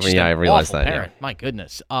 too. I realized that. Parent. Yeah. My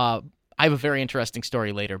goodness. I have a very interesting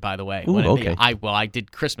story later, by the way. Ooh, okay. I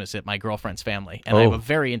did Christmas at my girlfriend's family, and I have a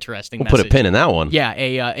very interesting message. We'll put a pin in that one. Yeah,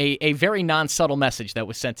 a very non-subtle message that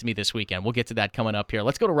was sent to me this weekend. We'll get to that coming up here.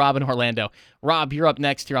 Let's go to Rob in Orlando. Rob, you're up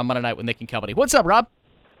next here on Monday Night with Nick and Company. What's up, Rob?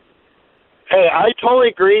 Hey, I totally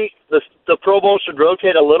agree. The Pro Bowl should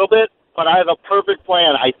rotate a little bit, but I have a perfect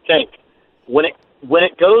plan, I think. When it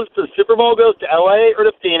goes to the Super Bowl goes to L.A. or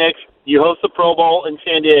to Phoenix, you host the Pro Bowl in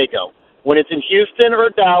San Diego. When it's in Houston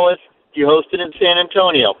or Dallas, you host it in San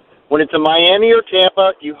Antonio. When it's in Miami or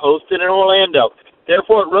Tampa, you host it in Orlando.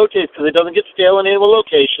 Therefore, it rotates because it doesn't get stale in any of the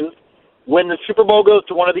locations. When the Super Bowl goes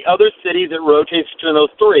to one of the other cities, it rotates between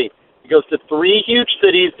those three. It goes to 3 huge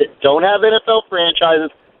cities that don't have NFL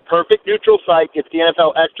franchises, perfect neutral site, gets the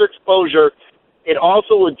NFL extra exposure. It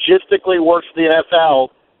also logistically works for the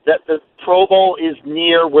NFL that the Pro Bowl is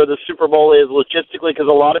near where the Super Bowl is logistically,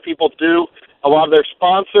 because a lot of people do, a lot of their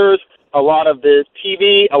sponsors, a lot of the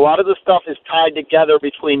TV, a lot of the stuff is tied together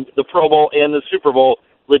between the Pro Bowl and the Super Bowl.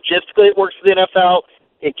 Logistically, it works for the NFL.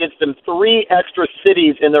 It gets them 3 extra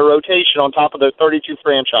cities in their rotation on top of their 32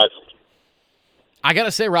 franchises. I got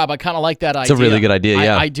to say, Rob, I kind of like that idea. It's a really good idea,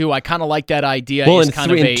 yeah. I do. I kind of like that idea. Well, and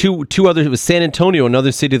two other, it was San Antonio,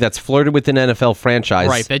 another city that's flirted with an NFL franchise.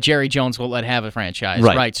 Right, that Jerry Jones will let have a franchise.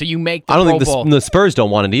 Right. So you make the I don't Pro think Bowl. The Spurs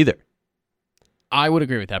don't want it either. I would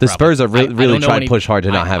agree with that. The Spurs are really trying to push hard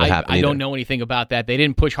to not have it happen. I don't know anything about that. They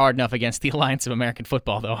didn't push hard enough against the Alliance of American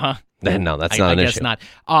Football, though, huh? No, that's not an issue. I guess not.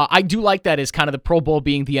 I do like that as kind of the Pro Bowl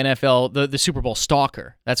being the NFL, the Super Bowl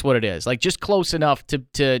stalker. That's what it is. Like just close enough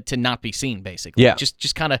to not be seen, basically. Yeah.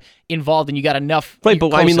 Just kind of involved, and you got enough. Right,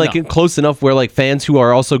 but I mean, like close enough where like fans who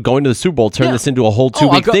are also going to the Super Bowl turn this into a whole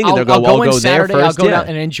 2-week thing, and they'll go, I'll go there first. I'll go down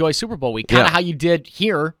and enjoy Super Bowl week. Kind of how you did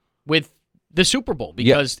here with the Super Bowl,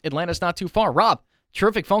 because Atlanta's not too far. Rob.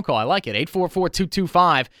 Terrific phone call. I like it.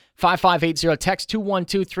 844-225-5580. Text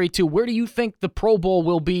 21232. Where do you think the Pro Bowl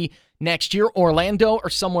will be next year? Orlando or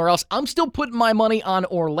somewhere else? I'm still putting my money on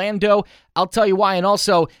Orlando. I'll tell you why. And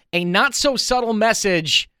also, a not-so-subtle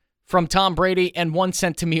message from Tom Brady and one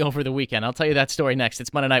sent to me over the weekend. I'll tell you that story next.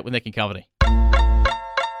 It's Monday Night with Nick and Company.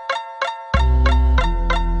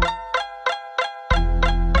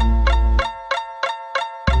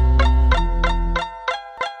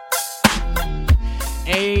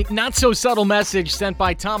 A not-so-subtle message sent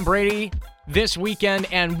by Tom Brady this weekend,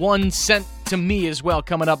 and one sent to me as well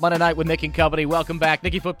coming up. Monday Night with Nick and Company. Welcome back.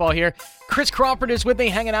 Nicky Football here. Chris Crawford is with me,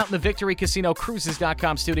 hanging out in the Victory Casino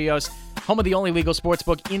Cruises.com studios, home of the only legal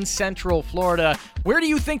sportsbook in Central Florida. Where do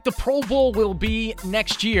you think the Pro Bowl will be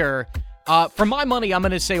next year? For my money, I'm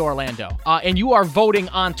going to say Orlando. And you are voting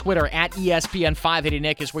on Twitter at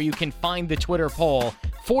ESPN580Nick is where you can find the Twitter poll.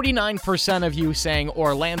 49% of you saying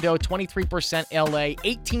Orlando, 23% LA,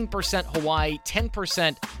 18% Hawaii,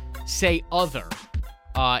 10% say other.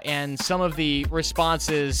 And some of the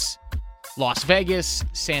responses, Las Vegas,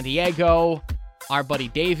 San Diego, our buddy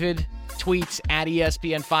David tweets at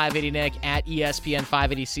ESPN580Nick, at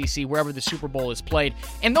ESPN580CC, wherever the Super Bowl is played.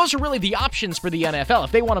 And those are really the options for the NFL.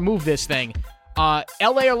 If they want to move this thing, LA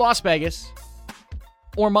or Las Vegas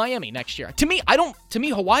or Miami next year. To me,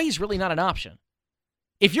 Hawaii is really not an option.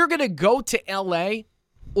 If you're going to go to LA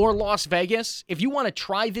or Las Vegas, if you want to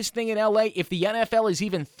try this thing in LA, if the NFL is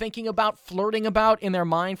even thinking about, flirting in their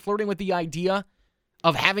mind, flirting with the idea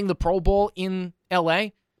of having the Pro Bowl in LA,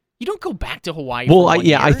 you don't go back to Hawaii. Well,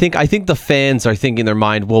 I think the fans are thinking in their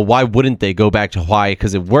mind, well, why wouldn't they go back to Hawaii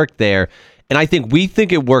because it worked there? And I think we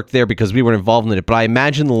think it worked there because we were involved in it. But I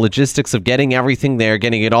imagine the logistics of getting everything there,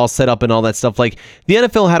 getting it all set up and all that stuff. Like, the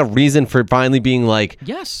NFL had a reason for finally being like,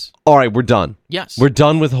 yes, all right, we're done. Yes. We're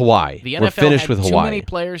done with Hawaii. The NFL we're finished had with too Hawaii. many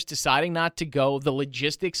players deciding not to go. The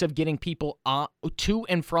logistics of getting people to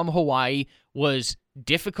and from Hawaii was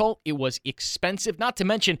difficult. It was expensive. Not to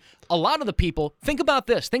mention, a lot of the people, think about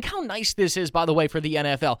this. Think how nice this is, by the way, for the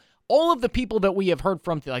NFL. All of the people that we have heard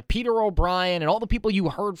from, like Peter O'Brien and all the people you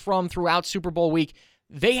heard from throughout Super Bowl week,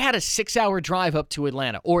 they had a 6-hour drive up to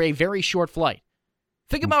Atlanta, or a very short flight.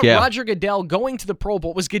 Think about Roger Goodell going to the Pro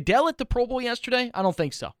Bowl. Was Goodell at the Pro Bowl yesterday? I don't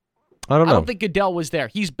think so. I don't know. I don't think Goodell was there.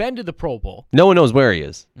 He's been to the Pro Bowl. No one knows where he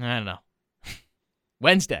is. I don't know.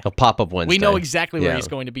 Wednesday. He'll pop up Wednesday. We know exactly where he's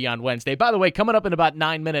going to be on Wednesday. By the way, coming up in about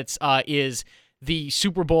 9 minutes is the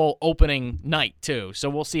Super Bowl opening night, too. So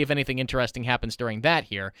we'll see if anything interesting happens during that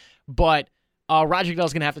here. But Roger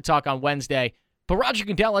Goodell's going to have to talk on Wednesday. But Roger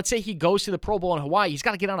Goodell, let's say he goes to the Pro Bowl in Hawaii. He's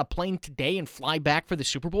got to get on a plane today and fly back for the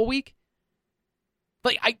Super Bowl week?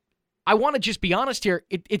 Like, I want to just be honest here.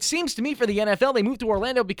 It seems to me for the NFL, they moved to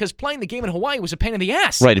Orlando because playing the game in Hawaii was a pain in the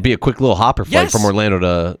ass. Right, it'd be a quick little hopper flight from Orlando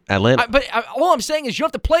to Atlanta. But all I'm saying is you don't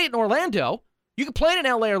have to play it in Orlando. You can play it in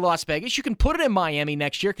L.A. or Las Vegas. You can put it in Miami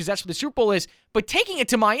next year because that's what the Super Bowl is. But taking it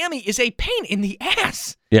to Miami is a pain in the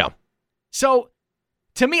ass. Yeah. So,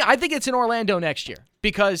 to me, I think it's in Orlando next year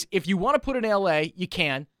because if you want to put it in L.A., you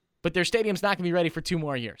can, but their stadium's not going to be ready for 2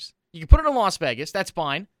 more years. You can put it in Las Vegas. That's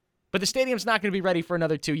fine. But the stadium's not going to be ready for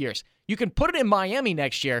another 2 years. You can put it in Miami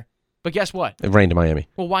next year, but guess what? It rained in Miami.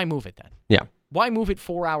 Well, why move it then? Yeah. Why move it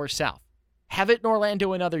 4 hours south? Have it in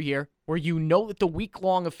Orlando another year where you know that the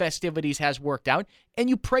week-long of festivities has worked out, and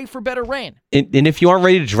you pray for better rain. And if you aren't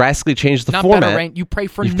ready to drastically change the Not format, better rain, you pray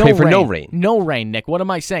for no rain. No rain. No rain, Nick. What am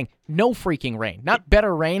I saying? No freaking rain. Not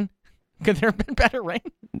better rain. Could there have been better rain?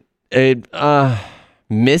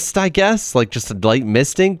 Mist, I guess, like just a light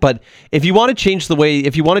misting. But if you want to change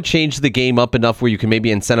the game up enough where you can maybe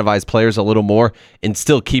incentivize players a little more and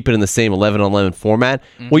still keep it in the same 11-on-11 format,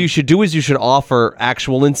 what you should do is you should offer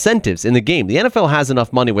actual incentives in the game. The NFL has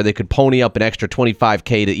enough money where they could pony up an extra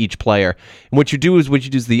 $25K to each player. And what you do is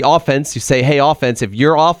the offense. You say, hey, offense, if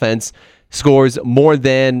your offense scores more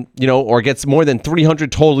than, or gets more than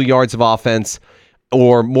 300 total yards of offense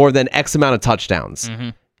or more than X amount of touchdowns,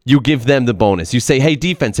 you give them the bonus. You say, hey,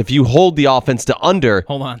 defense, if you hold the offense to under...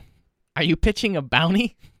 Hold on. Are you pitching a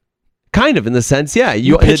bounty? Kind of, in the sense, yeah.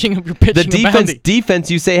 You're pitching a bounty. Defense,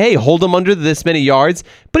 you say, hey, hold them under this many yards,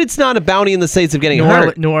 but it's not a bounty in the sense of getting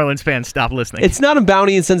hurt. New Orleans fans, stop listening. It's not a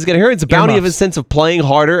bounty in the sense of getting hurt. It's a bounty of a sense of playing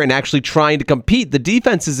harder and actually trying to compete. The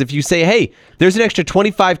defense is if you say, hey, there's an extra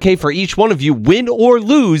 $25K for each one of you, win or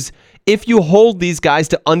lose, if you hold these guys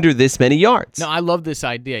to under this many yards. No, I love this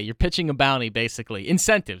idea. You're pitching a bounty, basically.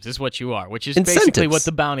 Incentives is what you are, which is basically what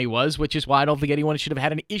the bounty was, which is why I don't think anyone should have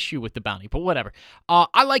had an issue with the bounty, but whatever.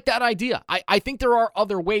 I like that idea. I think there are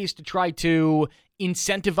other ways to try to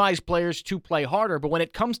incentivize players to play harder, but when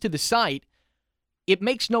it comes to the site, it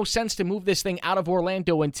makes no sense to move this thing out of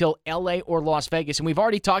Orlando until L.A. or Las Vegas, and we've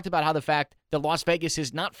already talked about how the fact that Las Vegas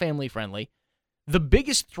is not family-friendly. The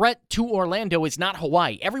biggest threat to Orlando is not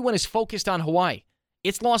Hawaii. Everyone is focused on Hawaii.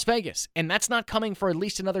 It's Las Vegas, and that's not coming for at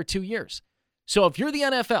least another 2 years. So if you're the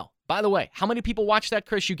NFL, by the way, how many people watched that,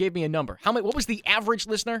 Chris? You gave me a number. What was the average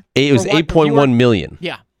listener? It was 8.1 million.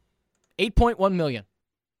 Yeah, 8.1 million.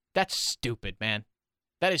 That's stupid, man.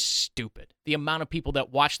 That is stupid. The amount of people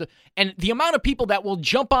that watch and the amount of people that will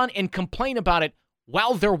jump on and complain about it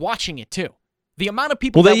while they're watching it too. The amount of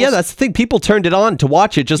people that's the thing. People turned it on to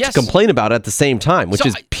watch it just to complain about it at the same time, which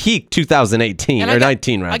is peak 2018 or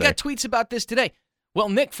 19, rather. I got tweets about this today. Well,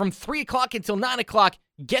 Nick, from 3 o'clock until 9 o'clock,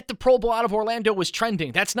 get the Pro Bowl out of Orlando was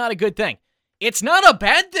trending. That's not a good thing. It's not a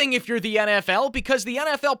bad thing if you're the NFL because the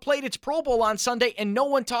NFL played its Pro Bowl on Sunday and no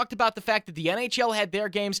one talked about the fact that the NHL had their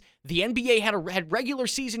games, the NBA had regular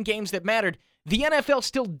season games that mattered. The NFL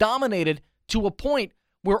still dominated to a point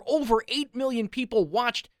where over 8 million people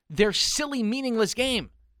watched their silly, meaningless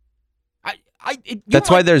game.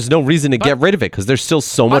 That's why there's no reason to get rid of it because there's still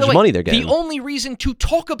so much money they're getting. The only reason to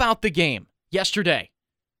talk about the game yesterday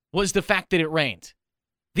was the fact that it rained.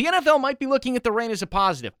 The NFL might be looking at the rain as a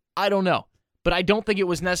positive. I don't know. But I don't think it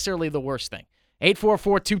was necessarily the worst thing.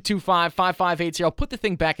 844-225-5580. Put the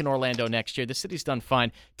thing back in Orlando next year. The city's done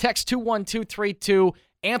fine. Text 21232.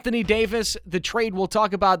 Anthony Davis, the trade, we'll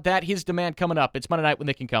talk about that. His demand coming up. It's Monday Night with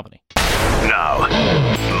Nick and Company. Now,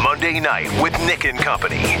 Monday Night with Nick and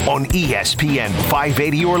Company on ESPN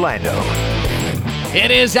 580 Orlando.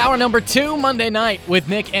 It is hour number 2, Monday Night with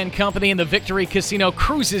Nick and Company in the Victory Casino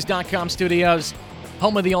Cruises.com studios.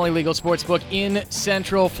 Home of the only legal sports book in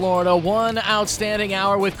Central Florida. One outstanding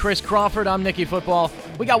hour with Chris Crawford. I'm Nicky Football.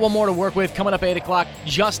 We got one more to work with coming up 8 o'clock.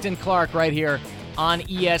 Justin Clark right here on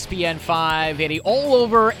ESPN 580. All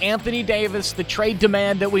over Anthony Davis, the trade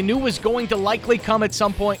demand that we knew was going to likely come at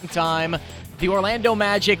some point in time. The Orlando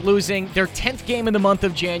Magic losing their 10th game in the month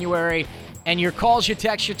of January. And your calls, your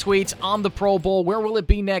texts, your tweets on the Pro Bowl. Where will it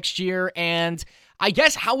be next year? And I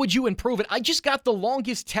guess how would you improve it? I just got the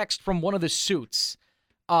longest text from one of the suits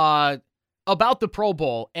about the Pro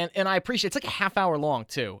Bowl, and I appreciate it's like a half hour long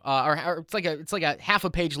too, or it's like a half a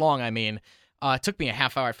page long. I mean, it took me a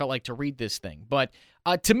half hour. I felt like to read this thing, but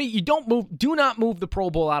To me, do not move the Pro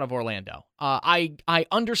Bowl out of Orlando. I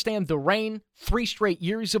understand the rain, 3 straight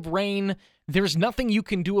years of rain. There's nothing you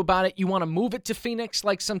can do about it. You want to move it to Phoenix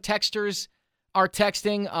like some texters are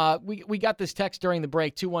texting. We got this text during the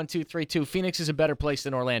break, 21232. Phoenix is a better place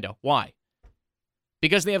than Orlando. Why?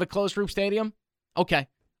 Because they have a closed-roof stadium? Okay.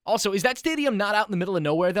 Also, is that stadium not out in the middle of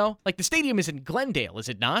nowhere, though? Like, the stadium is in Glendale, is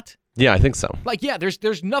it not? Yeah, I think so. Like, yeah,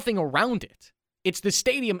 there's nothing around it. It's the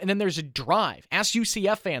stadium, and then there's a drive. Ask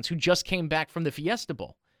UCF fans who just came back from the Fiesta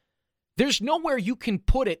Bowl. There's nowhere you can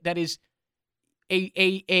put it that is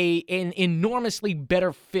an enormously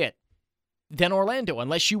better fit than Orlando,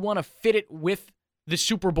 unless you want to fit it with the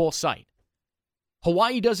Super Bowl site.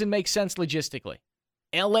 Hawaii doesn't make sense logistically.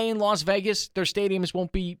 LA and Las Vegas, their stadiums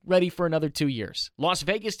won't be ready for another 2 years. Las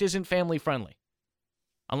Vegas isn't family friendly.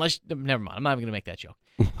 Never mind, I'm not even going to make that joke.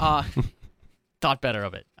 Thought better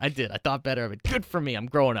of it. I did. I thought better of it. Good for me. I'm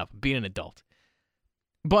growing up. I'm being an adult.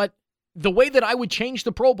 But the way that I would change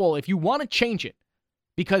the Pro Bowl, if you want to change it,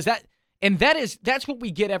 because that's what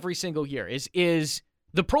we get every single year, is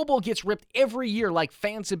the Pro Bowl gets ripped every year like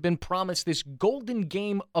fans have been promised this golden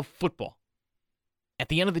game of football. At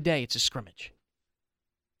the end of the day, it's a scrimmage.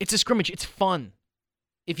 It's a scrimmage. It's fun.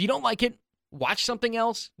 If you don't like it, watch something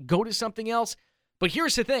else, go to something else. But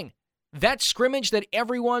here's the thing. That scrimmage that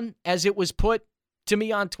everyone, as it was put to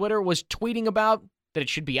me on Twitter, was tweeting about, that it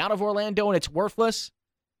should be out of Orlando and it's worthless,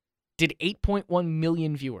 did 8.1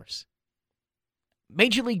 million viewers.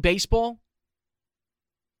 Major League Baseball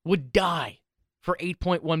would die for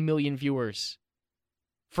 8.1 million viewers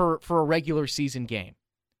for a regular season game.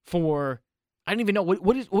 I don't even know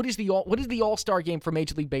what is the All-Star game for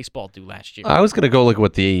Major League Baseball do last year? I was going to go look at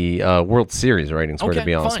what the World Series ratings were, to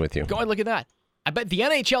be honest with you. Go ahead, look at that. I bet the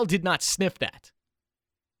NHL did not sniff that.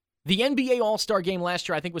 The NBA All-Star game last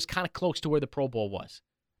year, I think, was kind of close to where the Pro Bowl was.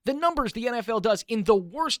 The numbers the NFL does in the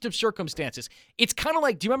worst of circumstances. It's kind of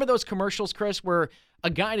like, do you remember those commercials, Chris, where a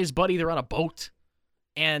guy and his buddy, they're on a boat,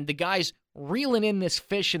 and the guy's reeling in this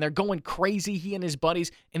fish, and they're going crazy, he and his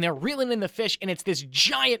buddies, and they're reeling in the fish, and it's this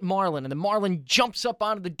giant marlin, and the marlin jumps up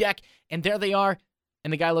onto the deck, and there they are,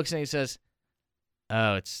 and the guy looks at him and he says,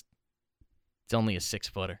 oh, it's only a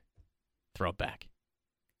 6-footer. Throw it back.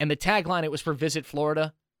 And the tagline, it was for Visit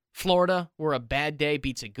Florida. Florida, where a bad day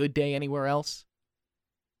beats a good day anywhere else.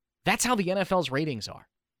 That's how the NFL's ratings are.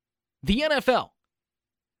 The NFL,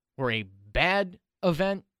 where a bad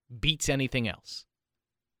event beats anything else.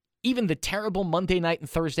 Even the terrible Monday night and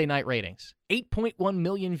Thursday night ratings. 8.1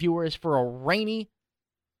 million viewers for a rainy,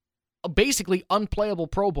 basically unplayable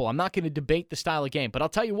Pro Bowl. I'm not going to debate the style of game, but I'll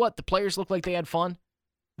tell you what, the players looked like they had fun.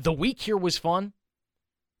 The week here was fun.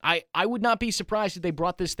 I would not be surprised if they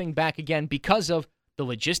brought this thing back again because of the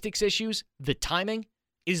logistics issues, the timing.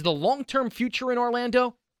 Is the long-term future in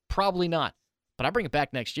Orlando? Probably not. But I bring it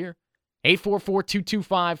back next year.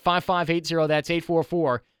 844-225-5580. That's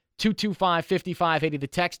 844-225-5580. The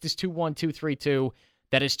text is 21232.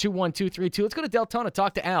 That is 21232. Let's go to Deltona.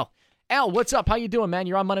 Talk to Al. Al, what's up? How you doing, man?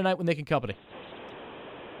 You're on Monday Night with Nick and Company.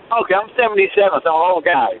 Okay, I'm 77, so I'm an old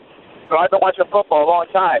guy. So I've been watching football a long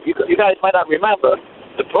time. You guys might not remember,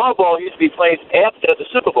 the Pro Bowl used to be played after the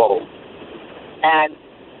Super Bowl. And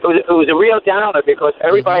it was a real downer because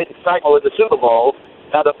everybody's excitement was the Super Bowl.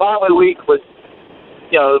 Now, the following week was,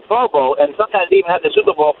 the Pro Bowl, and sometimes they even had the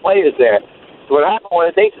Super Bowl players there. So what happened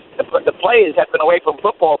was the players had been away from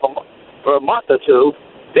football for a month or two.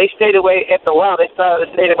 They stayed away after a while. They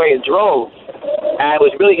stayed away in droves, and it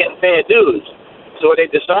was really getting bad news. So what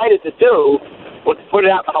they decided to do was to put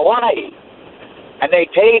it out in Hawaii, and they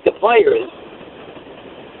paid the players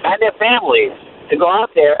and their families to go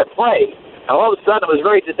out there and play. And all of a sudden, it was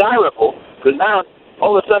very desirable because now,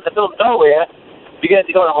 all of a sudden, the middle of nowhere, began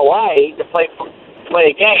to go to Hawaii to play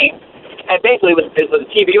a game, and basically it was a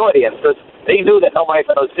TV audience because they knew that nobody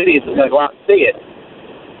from those cities was going to go out and see it.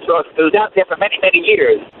 So it was out there for many, many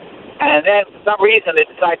years, and then for some reason they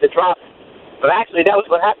decided to drop it. But actually, that was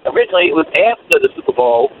what happened. Originally, it was after the Super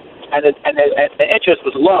Bowl, and the interest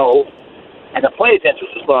was low, and the players'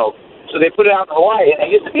 interest was low. So they put it out in Hawaii, and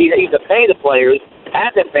they used to pay the players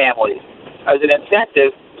and their families as an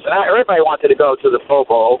incentive. So now everybody wanted to go to the Pro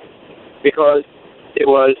Bowl because it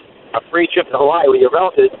was a free trip to Hawaii with your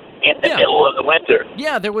relatives in the middle of the winter.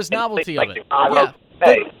 Yeah, there was novelty of it. Yeah.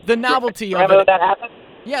 The novelty of it. Remember when that happened?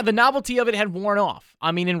 Yeah, the novelty of it had worn off.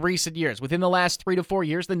 I mean, in recent years, within the last 3 to 4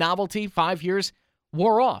 years, the novelty, 5 years,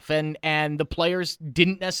 wore off. And the players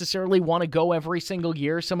didn't necessarily want to go every single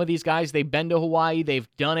year. Some of these guys, they've been to Hawaii, they've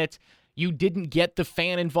done it. You didn't get the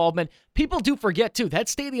fan involvement. People do forget, too, that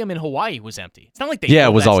stadium in Hawaii was empty. It's not like they Yeah, it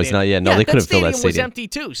filled was that always stadium. not. Yeah, no, they couldn't fill that stadium was stadium. empty,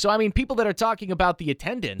 too. So, I mean, people that are talking about the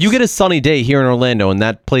attendance. You get a sunny day here in Orlando, and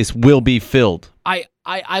that place will be filled.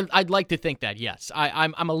 I'd like to think that, yes.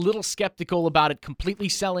 I'm a little skeptical about it completely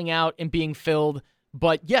selling out and being filled.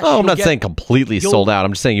 But yes, Oh, I'm not saying completely sold out.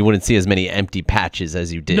 I'm just saying you wouldn't see as many empty patches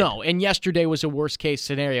as you did. No, and yesterday was a worst-case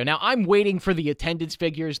scenario. Now, I'm waiting for the attendance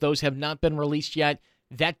figures. Those have not been released yet.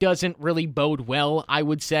 That doesn't really bode well, I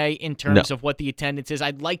would say, in terms of what the attendance is.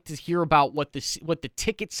 I'd like to hear about what the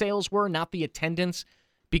ticket sales were, not the attendance,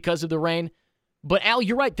 because of the rain. But, Al,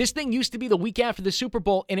 you're right. This thing used to be the week after the Super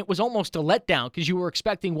Bowl, and it was almost a letdown because you were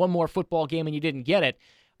expecting one more football game and you didn't get it.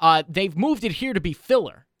 They've moved it here to be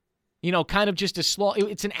filler. You know, kind of just a slow.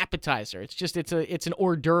 It's an appetizer. It's an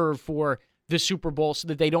hors d'oeuvre for the Super Bowl, so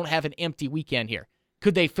that they don't have an empty weekend here.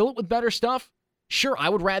 Could they fill it with better stuff? Sure, I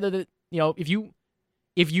would rather that. You know,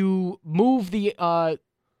 if you move the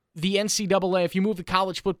NCAA, if you move the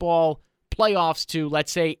college football playoffs to,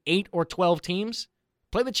 let's say, 8 or 12 teams,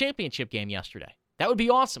 play the championship game yesterday. That would be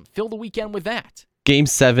awesome. Fill the weekend with that. Game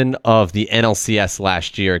 7 of the NLCS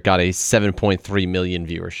last year got a 7.3 million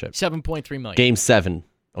viewership. 7.3 million. Game 7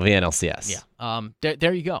 of the NLCS. Yeah.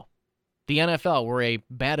 There you go. The NFL, where a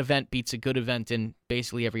bad event beats a good event in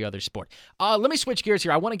basically every other sport. Let me switch gears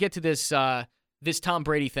here. I want to get to this Tom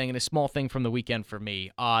Brady thing and a small thing from the weekend for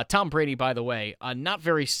me. Tom Brady, by the way, not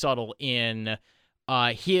very subtle in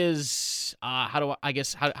his how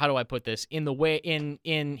do I put this, in the way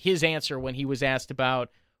in his answer when he was asked about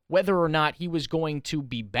whether or not he was going to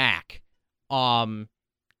be back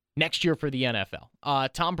next year for the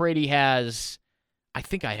NFL. Tom Brady has, I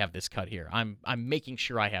think I have this cut here. I'm making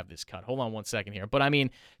sure I have this cut. Hold on one second here. But I mean,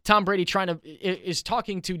 Tom Brady is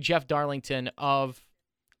talking to Jeff Darlington of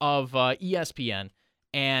ESPN,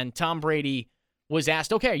 and Tom Brady was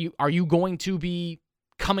asked, okay, are you going to be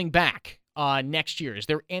coming back next year? Is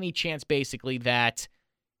there any chance, basically, that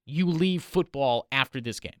you leave football after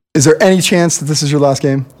this game? Is there any chance that this is your last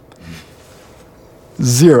game?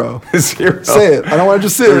 Zero. Zero. Say it. I don't want to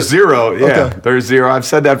just say There's it. zero. Yeah, Okay. there's zero. I've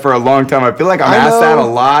said that for a long time. I feel like I'm asked that a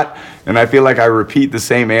lot, and I feel like I repeat the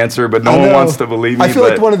same answer, but no one wants to believe me. I feel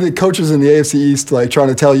like one of the coaches in the AFC East, like, trying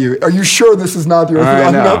to tell you, are you sure this is not your I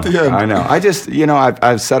know. not the end? I know. I just,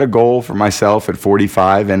 I've set a goal for myself at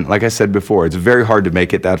 45, and like I said before, it's very hard to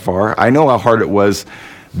make it that far. I know how hard it was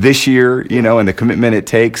this year, and the commitment it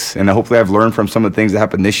takes, and hopefully I've learned from some of the things that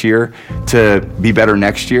happened this year to be better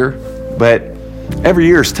next year, but every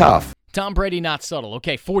year is tough. Tom Brady, not subtle.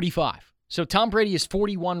 Okay, 45. So Tom Brady is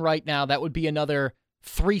 41 right now. That would be another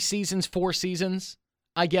 4 seasons,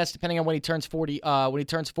 I guess, depending on when he turns 40. When he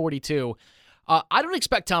turns 42, I don't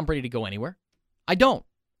expect Tom Brady to go anywhere. I don't.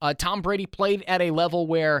 Tom Brady played at a level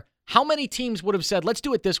where how many teams would have said? Let's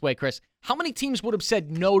do it this way, Chris. How many teams would have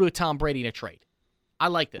said no to Tom Brady in a trade? I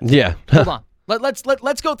like this. Yeah. Hold on.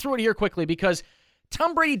 Let's go through it here quickly, because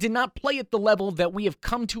Tom Brady did not play at the level that we have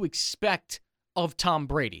come to expect of Tom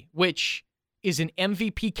Brady, which is an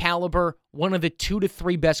MVP caliber, one of the 2 to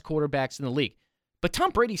 3 best quarterbacks in the league. But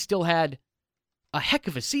Tom Brady still had a heck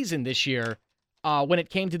of a season this year when it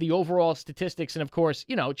came to the overall statistics and, of course,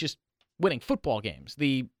 just winning football games.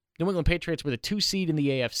 The New England Patriots were the 2 seed in the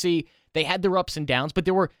AFC. They had their ups and downs, but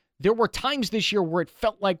there were times this year where it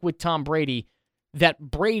felt like with Tom Brady that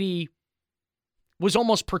Brady was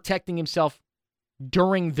almost protecting himself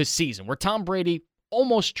during the season, where Tom Brady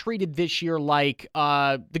almost treated this year like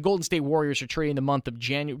the Golden State Warriors are treating the month of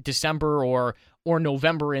December or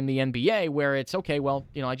November in the NBA, where it's, okay, well,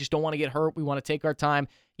 I just don't want to get hurt. We want to take our time.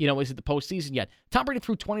 Is it the postseason yet? Tom Brady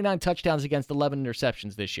threw 29 touchdowns against 11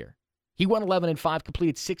 interceptions this year. He went 11-5,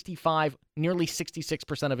 completed 65, nearly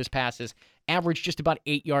 66% of his passes, averaged just about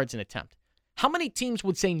 8 yards an attempt. How many teams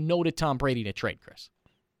would say no to Tom Brady in a trade, Chris?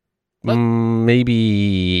 Maybe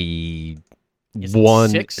Is it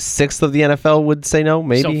 1/6 of the NFL would say no.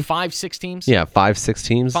 Maybe so 5-6 teams. Yeah, 5-6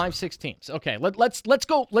 teams. 5-6 teams. Okay, let's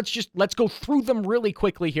go. Let's go through them really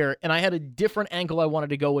quickly here. And I had a different angle I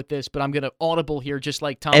wanted to go with this, but I'm gonna audible here, just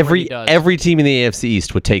like Tom Brady does. Every team in the AFC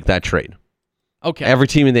East would take that trade. Okay. Every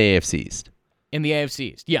team in the AFC East. In the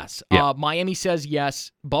AFC East, yes. Yeah. Miami says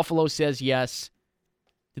yes. Buffalo says yes.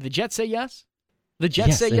 Did the Jets say yes? The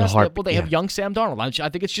Jets say yes. Well, they have young Sam Darnold. I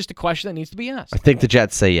think it's just a question that needs to be asked. I think the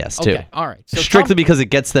Jets say yes too. Okay, all right. So strictly because it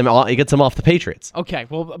gets them off the Patriots. Okay,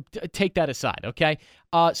 well, take that aside. Okay,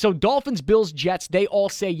 so Dolphins, Bills, Jets, they all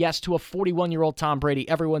say yes to a 41-year-old Tom Brady.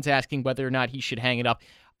 Everyone's asking whether or not he should hang it up.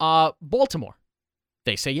 Baltimore,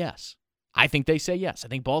 they say yes. I think they say yes. I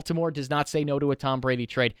think Baltimore does not say no to a Tom Brady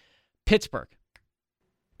trade. Pittsburgh.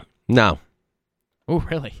 No. Oh,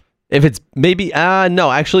 really? If it's maybe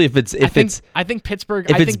no, actually, if it's I think Pittsburgh.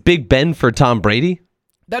 if it's Big Ben for Tom Brady.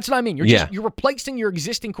 That's what I mean. You're replacing your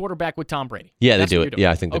existing quarterback with Tom Brady. Yeah, That's they do what it. you're doing.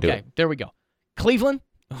 Yeah, I think they do it. Okay, there we go. Cleveland.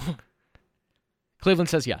 Cleveland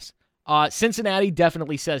says yes. Cincinnati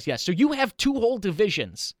definitely says yes. So you have two whole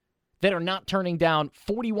divisions that are not turning down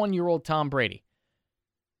 41-year-old Tom Brady.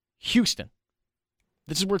 Houston.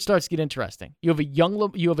 This is where it starts to get interesting. You have a young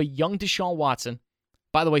Deshaun Watson,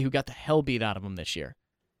 by the way, who got the hell beat out of him this year.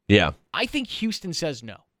 Yeah. I think Houston says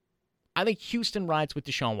no. I think Houston rides with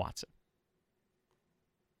Deshaun Watson.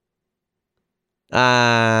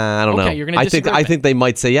 I don't know. You're gonna disagree I think they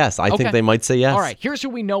might say yes. I think they might say yes. All right, here's who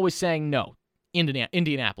we know is saying no.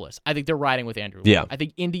 Indianapolis. I think they're riding with Andrew Luck. Yeah. I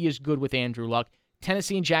think Indy is good with Andrew Luck.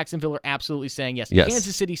 Tennessee and Jacksonville are absolutely saying yes. Yes.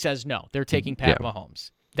 Kansas City says no. They're taking Pat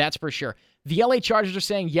Mahomes. That's for sure. The LA Chargers are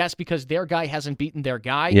saying yes because their guy hasn't beaten their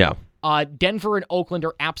guy. Yeah. Denver and Oakland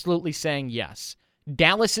are absolutely saying yes.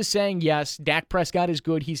 Dallas is saying yes. Dak Prescott is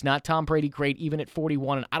good. He's not Tom Brady great, even at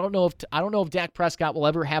 41. And I don't know if Dak Prescott will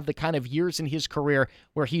ever have the kind of years in his career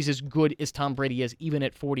where he's as good as Tom Brady is, even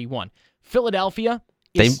at 41. Philadelphia.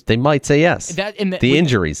 They might say yes. The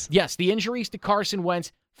injuries. Yes, the injuries to Carson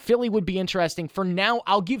Wentz. Philly would be interesting. For now,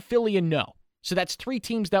 I'll give Philly a no. So that's three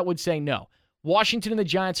teams that would say no. Washington and the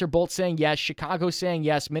Giants are both saying yes. Chicago saying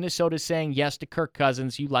yes. Minnesota saying yes to Kirk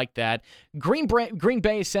Cousins. You like that. Green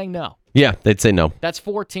Bay is saying no. Yeah, they'd say no. That's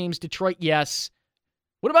four teams. Detroit, yes.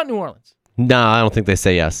 What about New Orleans? No, I don't think they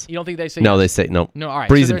say yes. You don't think they say no, yes? they say no. No, all right.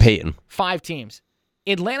 Breeze so and Peyton. Five teams.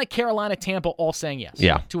 Atlanta, Carolina, Tampa all saying yes.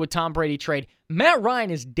 Yeah. To a Tom Brady trade. Matt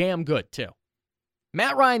Ryan is damn good, too.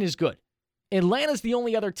 Matt Ryan is good. Atlanta's the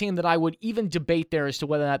only other team that I would even debate there as to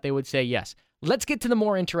whether or not they would say yes. Let's get to the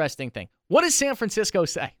more interesting thing. What does San Francisco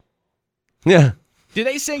say? Yeah. Do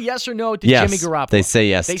they say yes or no to Yes, Jimmy Garoppolo? they say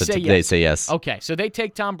yes. They say yes. They say yes. Okay, so they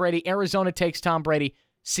take Tom Brady. Arizona takes Tom Brady.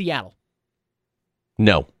 Seattle.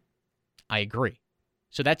 No. I agree.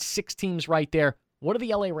 So that's six teams right there. What do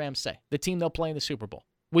the LA Rams say? The team they'll play in the Super Bowl.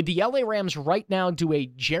 Would the LA Rams right now do a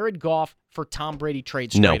Jared Goff for Tom Brady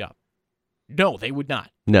trade straight up? No, they would not.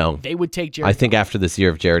 No. They would take Jared I think Goff. after this year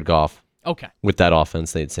of Jared Goff. Okay. With that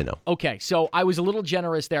offense, they'd say no. Okay, so I was a little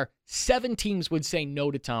generous there. 7 teams would say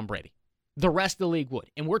no to Tom Brady. The rest of the league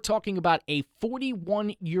would. And we're talking about a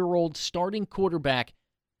 41-year-old starting quarterback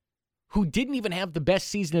who didn't even have the best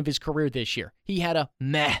season of his career this year. He had a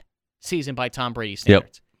meh season by Tom Brady's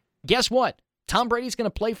standards. Guess what? Tom Brady's going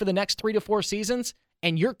to play for the next 3 to 4 seasons,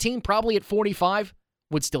 and your team probably at 45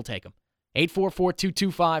 would still take him.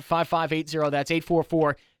 844-225-5580. That's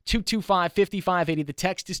 844-225-5580. The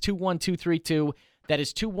text is 21232. That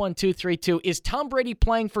is 21232. Is Tom Brady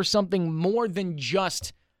playing for something more than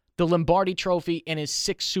just the Lombardi Trophy and his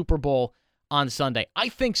 6th Super Bowl on Sunday? I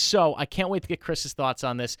think so. I can't wait to get Chris's thoughts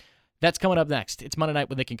on this. That's coming up next. It's Monday Night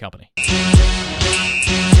with Nick and Company.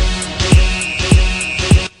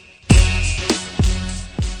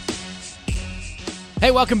 Hey,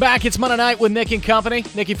 welcome back. It's Monday Night with Nick and Company.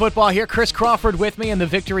 Nicky Football here. Chris Crawford with me in the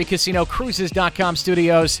Victory Casino Cruises.com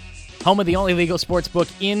studios, home of the only legal sports book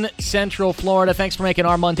in Central Florida. Thanks for making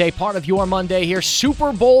our Monday part of your Monday here.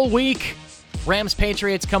 Super Bowl week.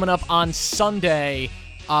 Rams-Patriots coming up on Sunday.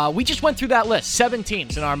 We just went through that list. 7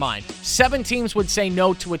 teams in our mind. 7 teams would say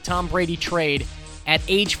no to a Tom Brady trade at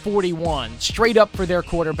age 41, straight up for their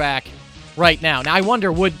quarterback right now. Now, I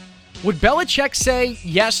wonder, would Belichick say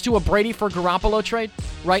yes to a Brady for Garoppolo trade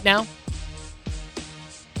right now?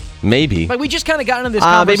 Maybe. Like, we just kind of got into this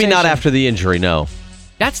conversation. Maybe not after the injury, no.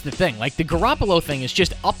 That's the thing. Like, the Garoppolo thing is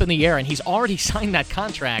just up in the air, and he's already signed that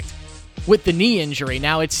contract with the knee injury.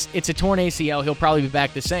 Now, it's a torn ACL. He'll probably be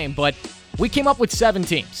back the same. But we came up with 7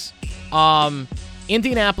 teams.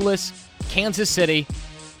 Indianapolis, Kansas City.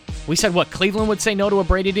 We said, what, Cleveland would say no to a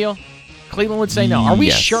Brady deal? Cleveland would say no. Are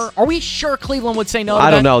we sure? Are we sure Cleveland would say no to that?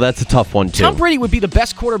 I don't know. That's a tough one, too. Tom Brady would be the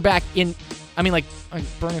best quarterback in, I mean, like,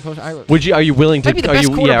 Bernie Coach. Would you? Are you willing to? Might be the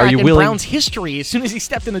best quarterback in willing? Browns history as soon as he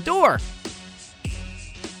stepped in the door.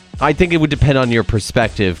 I think it would depend on your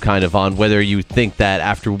perspective, kind of, on whether you think that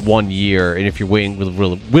after 1 year, and if you're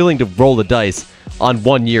willing to roll the dice on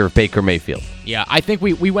 1 year of Baker Mayfield. Yeah, I think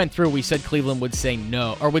we went through. We said Cleveland would say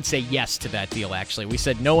no, or would say yes to that deal, actually. We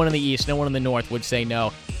said no one in the East, no one in the North would say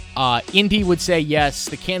no. Indy would say yes.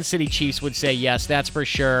 The Kansas City Chiefs would say yes, that's for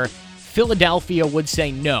sure. Philadelphia would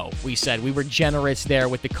say no, we said. We were generous there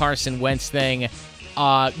with the Carson Wentz thing.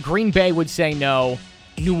 Green Bay would say no.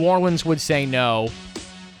 New Orleans would say no.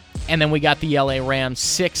 And then we got the LA Rams,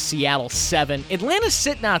 6, Seattle, 7. Atlanta's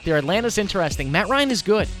sitting out there. Atlanta's interesting. Matt Ryan is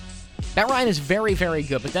good. Matt Ryan is very, very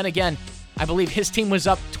good. But then again, I believe his team was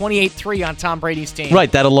up 28-3 on Tom Brady's team.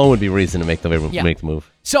 Right, that alone would be reason to make the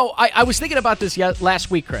move. So I was thinking about this last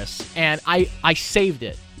week, Chris, and I saved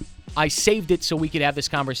it. I saved it so we could have this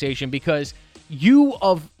conversation because you,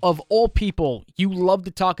 of all people, you love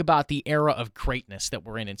to talk about the era of greatness that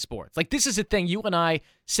we're in sports. Like, this is a thing. You and I,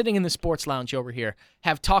 sitting in the sports lounge over here,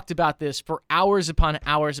 have talked about this for hours upon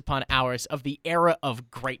hours upon hours of the era of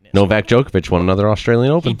greatness. Novak Djokovic won another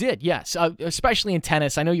Australian Open. He did, yes, especially in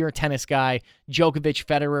tennis. I know you're a tennis guy. Djokovic,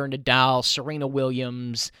 Federer, Nadal, Serena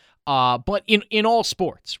Williams. But in all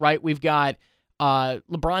sports, right, we've got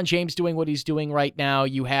LeBron James doing what he's doing right now.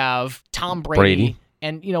 You have Tom Brady.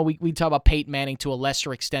 And, we talk about Peyton Manning to a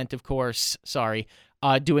lesser extent, of course,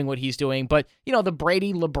 doing what he's doing. But, the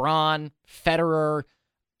Brady, LeBron, Federer,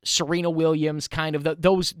 Serena Williams, kind of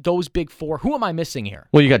those big four. Who am I missing here?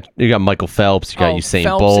 Well, you got Michael Phelps, you got Usain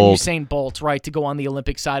Phelps Bolt. And Usain Bolt, right, to go on the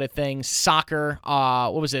Olympic side of things. Soccer,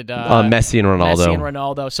 what was it? Messi and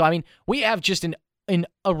Ronaldo. So, I mean, we have just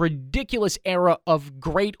a ridiculous era of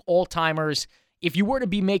great all-timers. If you were to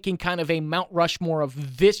be making kind of a Mount Rushmore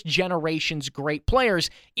of this generation's great players,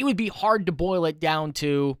 it would be hard to boil it down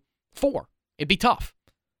to 4. It'd be tough.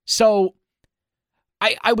 So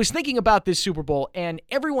I was thinking about this Super Bowl, and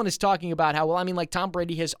everyone is talking about how, Tom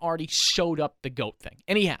Brady has already showed up the GOAT thing.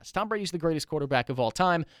 And he has. Tom Brady's the greatest quarterback of all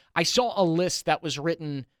time. I saw a list that was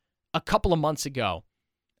written a couple of months ago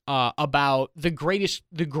about the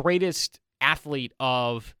greatest athlete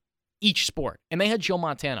of each sport. And they had Joe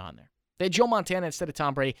Montana on there. They had Joe Montana instead of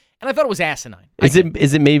Tom Brady, and I thought it was asinine. Is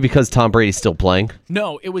it maybe because Tom Brady's still playing?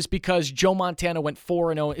 No, it was because Joe Montana went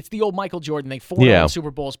 4-0. It's the old Michael Jordan thing, 4-0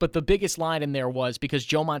 Super Bowls. But the biggest line in there was because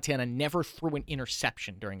Joe Montana never threw an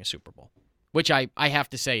interception during a Super Bowl, which I have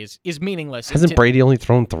to say is meaningless. Hasn't Brady only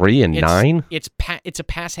thrown 3 in 9? It's a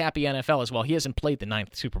pass-happy NFL as well. He hasn't played the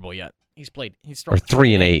 9th Super Bowl yet. He's thrown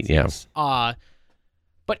 3 and 8, yeah.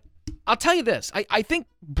 But I'll tell you this. I think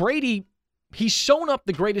Brady... He's shown up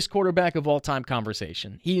the greatest quarterback of all time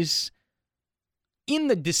conversation. He's in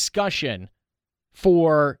the discussion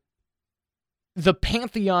for the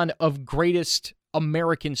pantheon of greatest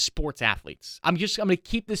American sports athletes. I'm going to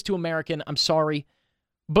keep this to American. I'm sorry.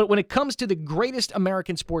 But when it comes to the greatest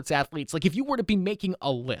American sports athletes, like if you were to be making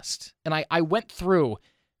a list, and I went through,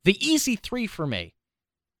 the easy 3 for me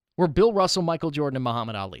were Bill Russell, Michael Jordan, and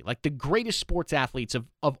Muhammad Ali. Like the greatest sports athletes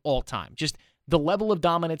of all time. Just the level of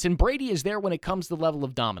dominance, and Brady is there when it comes to the level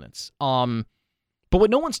of dominance. But what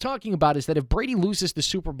no one's talking about is that if Brady loses the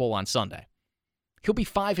Super Bowl on Sunday, he'll be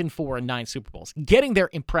 5-4 in 9 Super Bowls. Getting there,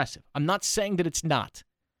 impressive. I'm not saying that it's not.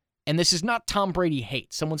 And this is not Tom Brady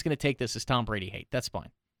hate. Someone's going to take this as Tom Brady hate. That's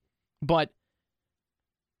fine. But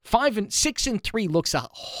 6-3 looks a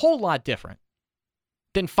whole lot different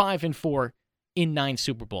than 5-4 in 9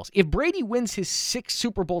 Super Bowls. If Brady wins his 6th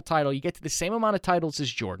Super Bowl title, you get to the same amount of titles as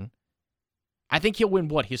Jordan. I think he'll win,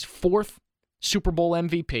 his 4th Super Bowl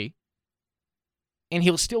MVP, and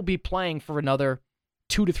he'll still be playing for another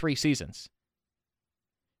 2 to 3 seasons.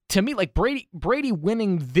 To me, like Brady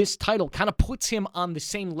winning this title kind of puts him on the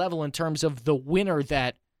same level in terms of the winner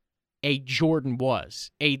that a Jordan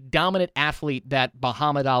was, a dominant athlete that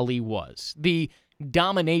Muhammad Ali was, the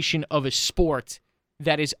domination of a sport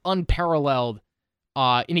that is unparalleled.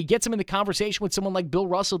 And he gets him in the conversation with someone like Bill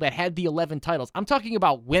Russell that had the 11 titles. I'm talking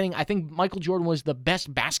about winning. I think Michael Jordan was the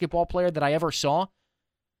best basketball player that I ever saw.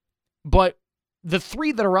 But the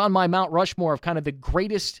 3 that are on my Mount Rushmore of kind of the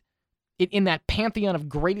greatest, in that pantheon of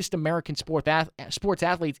greatest American sports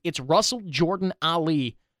athletes, it's Russell, Jordan,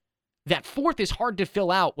 Ali. That 4th is hard to fill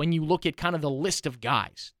out when you look at kind of the list of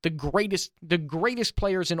guys, the greatest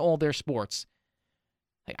players in all their sports.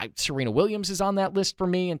 Serena Williams is on that list for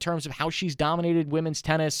me in terms of how she's dominated women's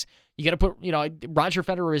tennis. You got to put, Roger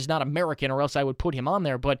Federer is not American, or else I would put him on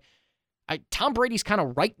there. But Tom Brady's kind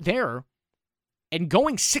of right there, and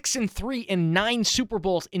going 6-3 in 9 Super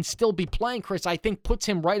Bowls and still be playing, Chris, I think puts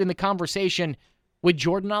him right in the conversation with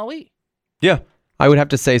Jordan Ali. Yeah, I would have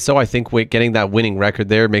to say so. I think getting that winning record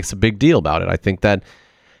there makes a big deal about it. I think that.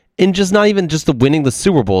 And just not even just the winning the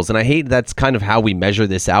Super Bowls, and I hate that's kind of how we measure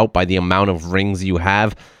this out by the amount of rings you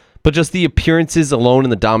have, but just the appearances alone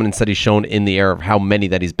and the dominance that he's shown in the era of how many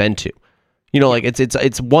that he's been to.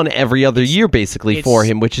 It's one every other year basically for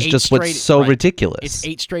him, which is just what's so ridiculous. It's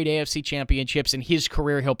 8 straight AFC championships in his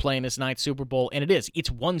career. He'll play in his 9th Super Bowl, and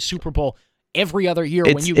it's 1 Super Bowl every other year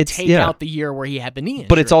when you take out the year where he had the knee injury.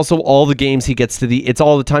 But it's also all the games he gets to it's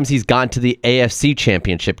all the times he's gotten to the AFC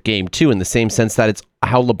championship game too, in the same sense that it's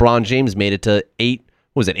how LeBron James made it to 8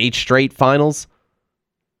 straight finals?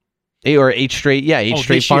 8 straight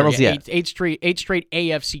finals? Year, 8 straight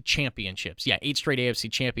AFC championships. Yeah, 8 straight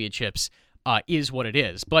AFC championships. is what it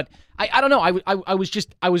is. But I don't know.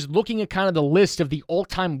 I was looking at kind of the list of the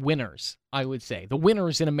all-time winners, I would say, the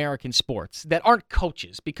winners in American sports that aren't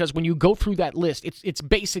coaches, because when you go through that list, it's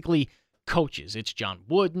basically coaches. It's John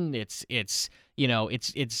Wooden, it's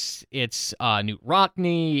Newt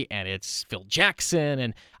Rockne, and it's Phil Jackson,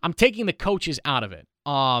 and I'm taking the coaches out of it.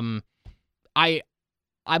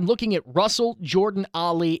 I'm looking at Russell, Jordan,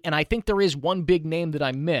 Ali, and I think there is one big name that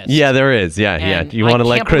I missed. Yeah, there is. Yeah. You want to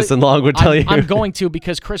let Chris and Longwood tell you? I'm going to,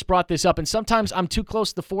 because Chris brought this up, and sometimes I'm too close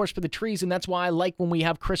to the forest for the trees, and that's why I like when we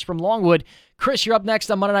have Chris from Longwood. Chris, you're up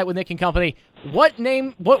next on Monday Night with Nick and Company. Why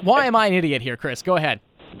am I an idiot here, Chris? Go ahead.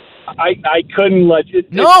 I couldn't let you.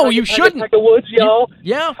 No, you shouldn't. Tiger Woods, y'all.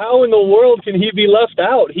 Yeah. How in the world can he be left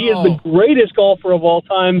out? He is the greatest golfer of all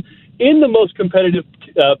time in the most competitive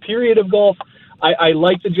period of golf. I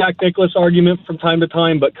like the Jack Nicklaus argument from time to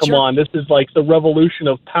time, but come on, this is like the revolution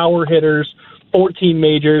of power hitters, 14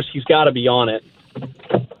 majors. He's got to be on it.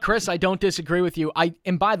 Chris, I don't disagree with you.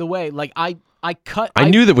 And by the way, like I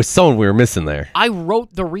knew there was someone we were missing there. I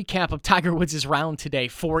wrote the recap of Tiger Woods' round today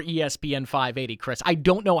for ESPN 580, Chris. I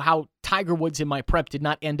don't know how Tiger Woods in my prep did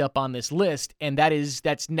not end up on this list, and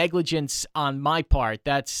that's negligence on my part.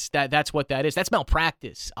 That's what that is. That's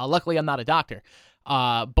malpractice. Luckily, I'm not a doctor,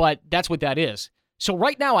 but that's what that is. So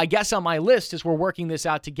right now, I guess on my list, as we're working this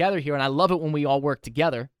out together here, and I love it when we all work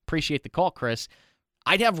together. Appreciate the call, Chris.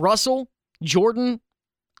 I'd have Russell, Jordan,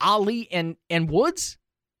 Ali, and Woods.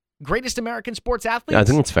 Greatest American sports athletes. Yeah, I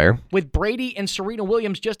think that's fair. With Brady and Serena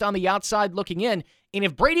Williams just on the outside looking in. And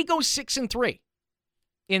if Brady goes 6-3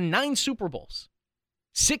 in 9 Super Bowls,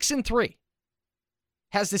 6-3,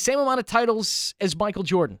 has the same amount of titles as Michael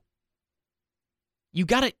Jordan, you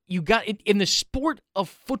got it in the sport of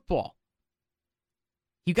football.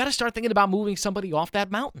 You got to start thinking about moving somebody off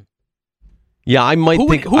that mountain. Yeah, I might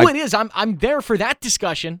think who it is. I'm there for that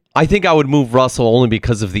discussion. I think I would move Russell only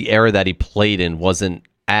because of the era that he played in wasn't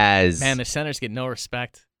as... Man, the centers get no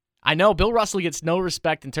respect. I know Bill Russell gets no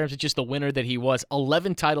respect in terms of just the winner that he was.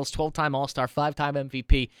 11 titles, 12-time All-Star, 5-time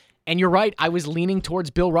MVP. And you're right, I was leaning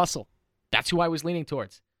towards Bill Russell. That's who I was leaning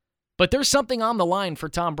towards. But there's something on the line for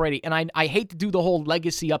Tom Brady, and I hate to do the whole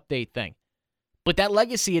legacy update thing. But that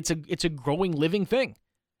legacy, it's a growing, living thing.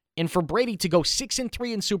 And for Brady to go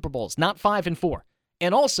 6-3 in Super Bowls, not 5-4.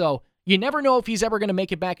 And also, you never know if he's ever going to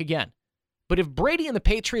make it back again. But if Brady and the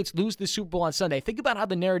Patriots lose the Super Bowl on Sunday, think about how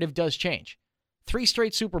the narrative does change. 3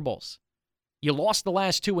 straight Super Bowls. You lost the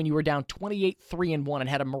last 2 when you were down 28-3-1 and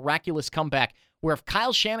had a miraculous comeback where if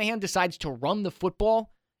Kyle Shanahan decides to run the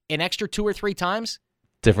football an extra 2 or 3 times,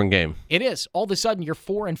 different game. It is. All of a sudden, you're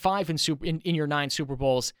 4-5 in your 9 Super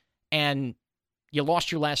Bowls, and you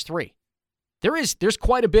lost your last 3. There's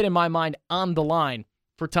quite a bit in my mind on the line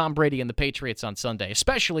for Tom Brady and the Patriots on Sunday,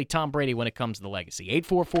 especially Tom Brady when it comes to the legacy.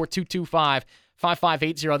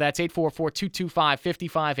 844-225-5580. That's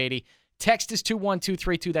 844-225-5580. Text is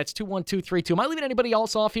 21232. That's 21232. Am I leaving anybody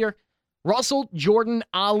else off here? Russell, Jordan,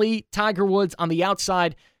 Ali, Tiger Woods on the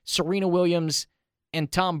outside, Serena Williams,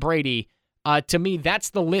 and Tom Brady. To me,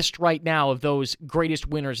 that's the list right now of those greatest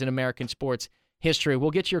winners in American sports history. We'll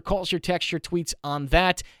get your calls, your texts, your tweets on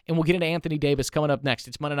that, and we'll get into Anthony Davis coming up next.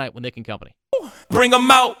 It's Monday Night with Nick and Company. Bring them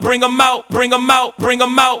out, bring them out, bring them out, bring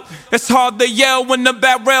them out. It's hard to yell when the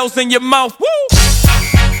barrel's in your mouth. Woo!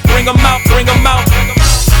 Bring them out, bring them out.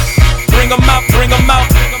 Bring them out, bring them out.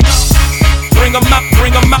 Bring them out,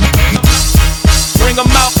 bring them out. Bring them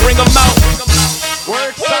out, bring them out. We're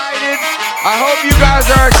excited. I hope you guys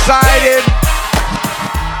are excited.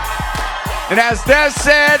 And as Des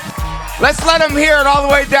said, let's let them hear it all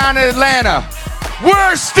the way down to Atlanta.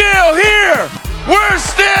 We're still here. We're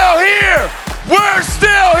still here. We're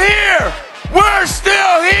still here. We're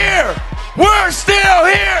still here. We're still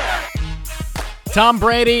here. Tom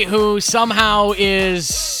Brady, who somehow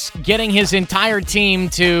is getting his entire team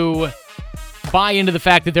to buy into the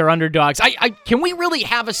fact that they're underdogs. Can we really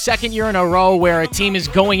have a second year in a row where a team is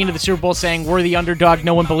going into the Super Bowl saying, we're the underdog,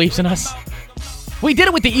 no one believes in us? We did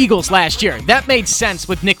it with the Eagles last year. That made sense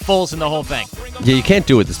with Nick Foles and the whole thing. Yeah, you can't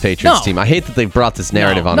do it with this Patriots team. I hate that they brought this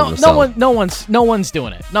narrative on themselves. No one's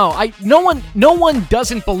doing it. No one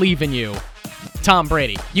doesn't believe in you, Tom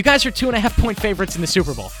Brady. You guys are 2.5-point favorites in the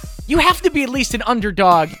Super Bowl. You have to be at least an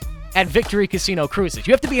underdog at Victory Casino Cruises.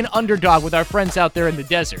 You have to be an underdog with our friends out there in the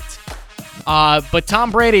desert. But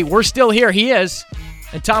Tom Brady, we're still here. He is.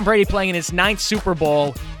 And Tom Brady playing in his 9th Super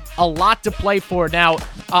Bowl. A lot to play for. Now,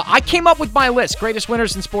 I came up with my list. Greatest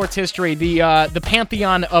winners in sports history. The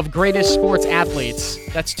pantheon of greatest sports athletes.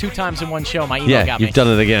 That's 2 times in one show. My email got me. Yeah, you've done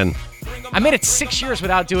it again. I made it 6 years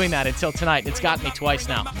without doing that until tonight. It's gotten me twice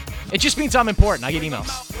now. It just means I'm important. I get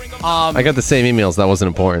emails. I got the same emails. That wasn't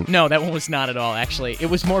important. No, that one was not at all, actually. It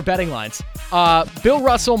was more betting lines. Bill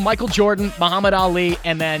Russell, Michael Jordan, Muhammad Ali,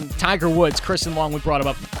 and then Tiger Woods. Chris and Longwood brought him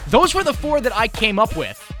up. Those were the four that I came up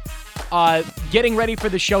with getting ready for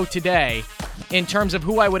the show today in terms of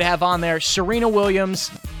who I would have on there. Serena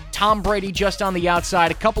Williams, Tom Brady just on the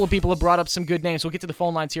outside. A couple of people have brought up some good names. We'll get to the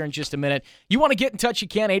phone lines here in just a minute. You want to get in touch, you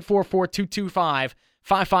can.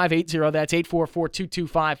 844-225-5580. That's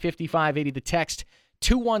 844-225-5580. The text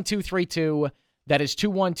 21232. That is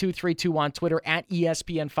 21232 on Twitter, at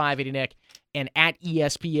ESPN580Nick, and at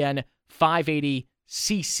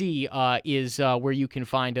ESPN580CC is where you can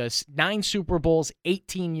find us. 9 Super Bowls,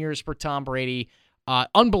 18 years for Tom Brady.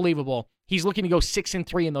 Unbelievable. He's looking to go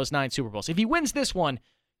 6-3 in those 9 Super Bowls. If he wins this one,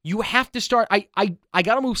 you have to start. I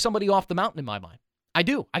got to move somebody off the mountain in my mind. I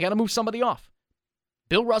do. I got to move somebody off.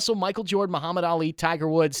 Bill Russell, Michael Jordan, Muhammad Ali, Tiger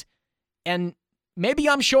Woods, and maybe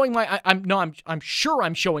I'm showing my. I'm sure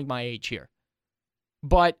I'm showing my age here,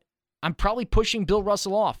 but I'm probably pushing Bill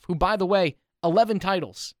Russell off. Who, by the way, 11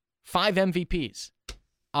 titles, 5 MVPs.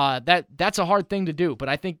 That's a hard thing to do, but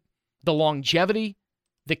I think the longevity,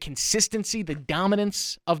 the consistency, the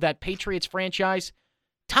dominance of that Patriots franchise.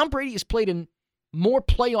 Tom Brady has played in more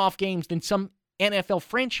playoff games than some NFL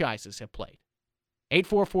franchises have played.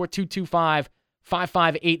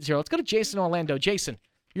 844-225-5580. Let's go to Jason Orlando. Jason,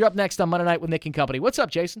 you're up next on Monday Night with Nick and Company. What's up,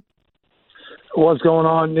 Jason? What's going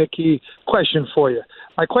on, Nicky? Question for you.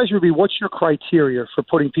 My question would be, what's your criteria for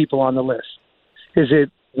putting people on the list? Is it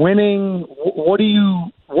winning?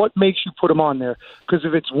 What makes you put them on there? Because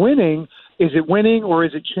if it's winning, is it winning or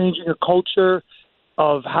is it changing a culture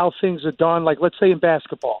of how things are done? Like, let's say in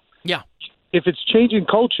basketball. Yeah. If it's changing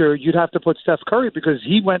culture, you'd have to put Steph Curry because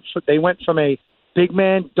they went from a big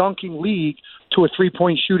man dunking league to a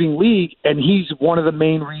three-point shooting league, and he's one of the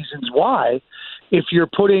main reasons why. If you're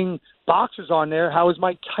putting boxers on there, how is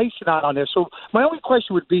Mike Tyson not on there? So my only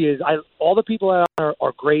question would be all the people out there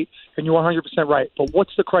are great, and you're 100% right, but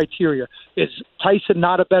what's the criteria? Is Tyson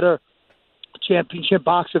not a better championship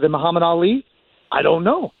boxer than Muhammad Ali? I don't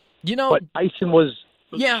know. But Tyson was...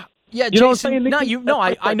 Yeah, you Jason, know what I'm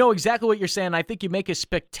saying? I know exactly what you're saying. I think you make a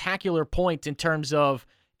spectacular point in terms of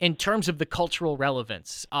the cultural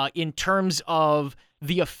relevance, in terms of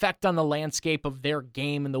the effect on the landscape of their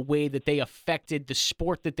game and the way that they affected the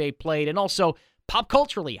sport that they played, and also pop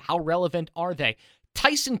culturally, how relevant are they?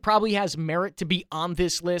 Tyson probably has merit to be on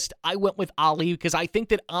this list. I went with Ali because I think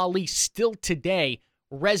that Ali still today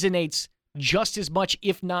resonates just as much,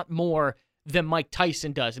 if not more, than Mike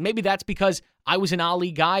Tyson does. And maybe that's because I was an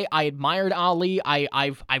Ali guy. I admired Ali.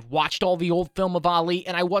 I've watched all the old film of Ali,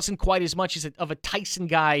 and I wasn't quite as much of a Tyson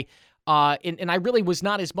guy, and I really was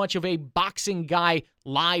not as much of a boxing guy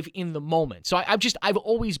live in the moment. So I've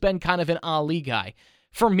always been kind of an Ali guy.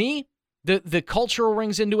 For me, the cultural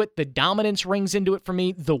rings into it, the dominance rings into it for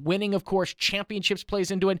me, the winning, of course, championships plays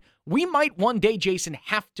into it. We might one day, Jason,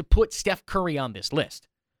 have to put Steph Curry on this list.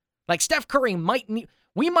 Like Steph Curry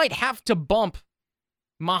we might have to bump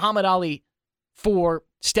Muhammad Ali for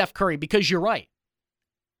Steph Curry because you're right.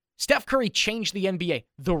 Steph Curry changed the NBA.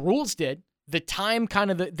 The rules did. The time,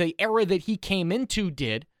 kind of the era that he came into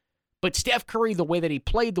did. But Steph Curry, the way that he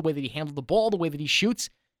played, the way that he handled the ball, the way that he shoots,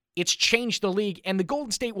 it's changed the league. And the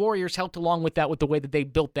Golden State Warriors helped along with that with the way that they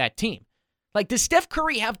built that team. Like, does Steph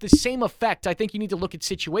Curry have the same effect? I think you need to look at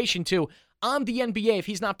situation, too, on the NBA if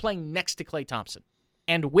he's not playing next to Klay Thompson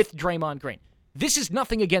and with Draymond Green. This is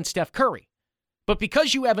nothing against Steph Curry. But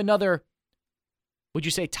because you have another, would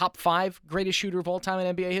you say top 5 greatest shooter of all time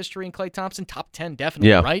in NBA history in Klay Thompson? Top 10,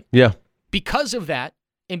 definitely, right? Yeah. Because of that,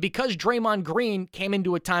 and because Draymond Green came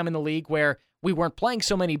into a time in the league where we weren't playing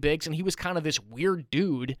so many bigs, and he was kind of this weird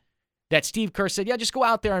dude that Steve Kerr said, yeah, just go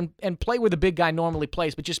out there and play where the big guy normally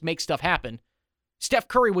plays, but just make stuff happen. Steph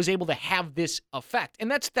Curry was able to have this effect. And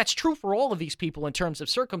that's true for all of these people in terms of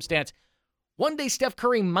circumstance. One day, Steph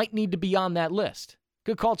Curry might need to be on that list.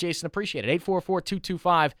 Good call, Jason. Appreciate it.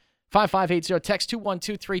 844-225-5580. Text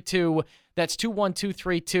 21232. That's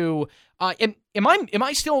 21232. Am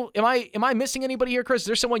I missing anybody here, Chris? Is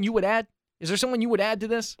there someone you would add? Is there someone you would add to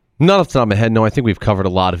this? Not off the top of my head. No, I think we've covered a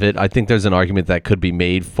lot of it. I think there's an argument that could be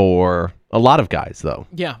made for a lot of guys, though.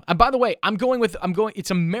 Yeah. And by the way,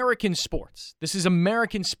 it's American sports. This is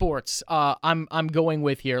American sports. I'm going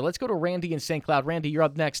with here. Let's go to Randy in St. Cloud. Randy, you're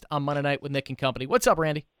up next on Monday Night with Nick and Company. What's up,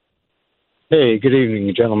 Randy? Hey, good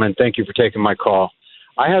evening, gentlemen. Thank you for taking my call.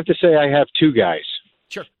 I have to say I have 2 guys.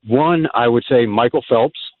 Sure. One, I would say Michael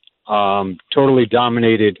Phelps, totally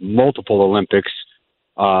dominated multiple Olympics,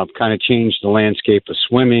 kind of changed the landscape of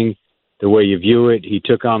swimming, the way you view it. He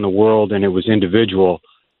took on the world, and it was individual.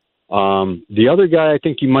 The other guy I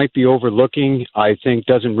think you might be overlooking, I think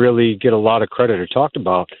doesn't really get a lot of credit or talked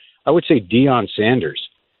about, I would say Deion Sanders.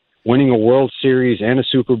 Winning a World Series and a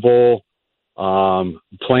Super Bowl,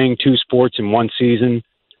 playing 2 sports in one season.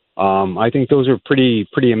 I think those are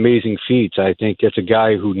pretty amazing feats. I think it's a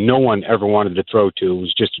guy who no one ever wanted to throw to.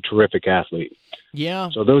 Was just a terrific athlete. Yeah.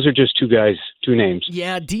 So those are just 2 names.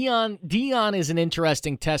 Yeah, Deion is an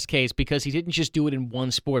interesting test case because he didn't just do it in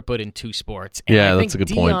one sport, but in 2 sports. And Yeah, I that's think a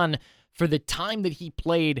good point. Deion, for the time that he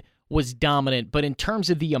played, was dominant. But in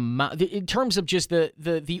terms of the amount, in terms of just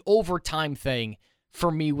the overtime thing, for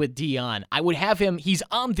me with Deion, I would have him. He's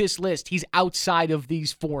on this list. He's outside of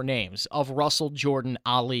these 4 names of Russell, Jordan,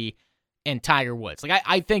 Ali, and Tiger Woods. Like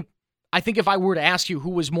I think if I were to ask you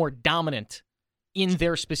who was more dominant in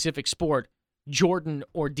their specific sport, Jordan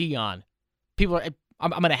or Deion,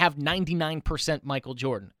 I'm going to have 99% Michael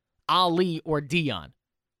Jordan. Ali or Deion,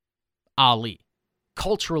 Ali.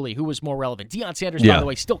 Culturally, who was more relevant? Deion Sanders, by the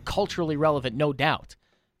way, still culturally relevant, no doubt.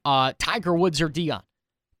 Tiger Woods or Deion?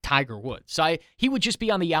 Tiger Woods. So he would just be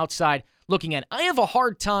on the outside looking at. I have a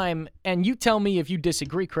hard time, and you tell me if you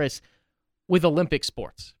disagree, Chris, with Olympic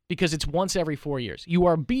sports because it's once every 4 years. You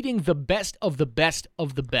are beating the best of the best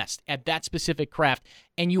of the best at that specific craft,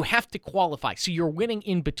 and you have to qualify. So you're winning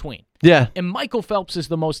in between. Yeah. And Michael Phelps is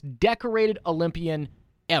the most decorated Olympian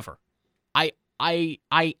ever. I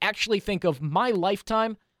actually think of my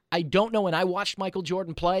lifetime. I don't know, and I watched Michael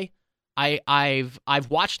Jordan play. I've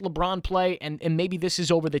watched LeBron play, and maybe this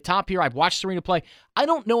is over the top here. I've watched Serena play. I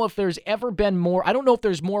don't know if there's ever been more. I don't know if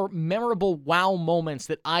there's more memorable wow moments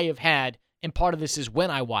that I have had, and part of this is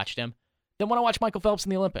when I watched him, than when I watched Michael Phelps in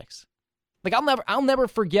the Olympics. Like I'll never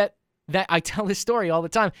forget that. I tell this story all the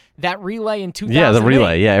time. That relay in 2008. Yeah, the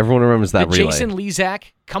relay. Yeah, everyone remembers that relay. Jason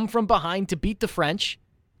Lezak come from behind to beat the French.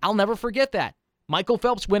 I'll never forget that. Michael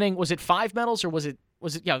Phelps winning. Was it 5 medals or was it?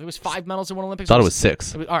 Yeah, there was 5 medals in one Olympics. Thought it was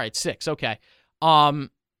 6. All right, 6. Okay. I'll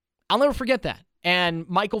never forget that. And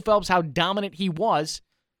Michael Phelps, how dominant he was,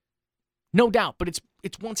 no doubt. But it's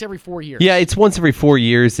once every 4 years. Yeah, it's once every 4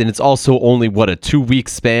 years, and it's also only a 2-week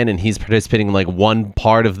span, and he's participating in like one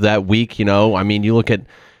part of that week. You know, I mean, you look at.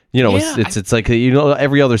 It's like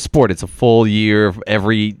every other sport. It's a full year, once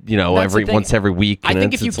every week. I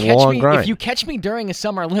think it's a long grind. If you catch me during a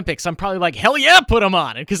Summer Olympics, I'm probably like, hell yeah, put them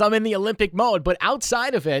on, because I'm in the Olympic mode. But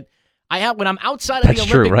outside of it, when I'm outside of the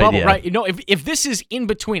Olympic bubble, yeah. right? You know, if this is in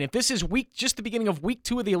between, if this is just the beginning of week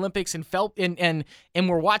 2 of the Olympics, and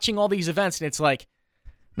we're watching all these events, and it's like,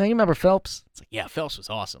 man, you remember Phelps? It's like, yeah, Phelps was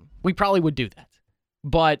awesome. We probably would do that,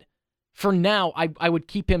 but. For now, I would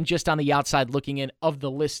keep him just on the outside looking in of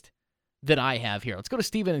the list that I have here. Let's go to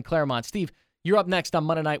Steven in Claremont. Steve, you're up next on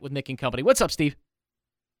Monday Night with Nick and Company. What's up, Steve?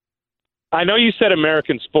 I know you said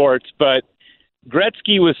American sports, but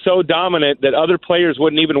Gretzky was so dominant that other players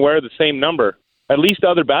wouldn't even wear the same number. At least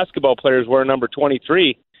other basketball players wear number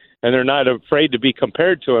 23, and they're not afraid to be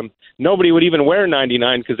compared to him. Nobody would even wear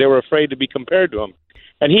 99 because they were afraid to be compared to him.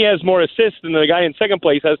 And he has more assists than the guy in second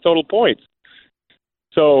place has total points.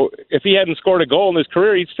 So if he hadn't scored a goal in his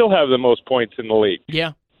career, he'd still have the most points in the league.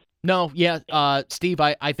 Yeah. No, yeah, Steve,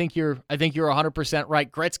 I think you're 100%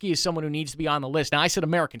 right. Gretzky is someone who needs to be on the list. Now, I said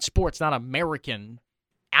American sports, not American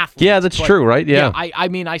athletes. Yeah, that's true, right? Yeah. I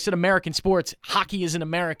mean, I said American sports. Hockey is an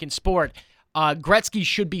American sport. Gretzky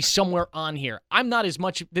should be somewhere on here. I'm not as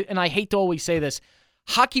much, and I hate to always say this,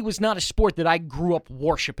 hockey was not a sport that I grew up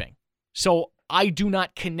worshiping. So I do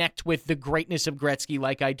not connect with the greatness of Gretzky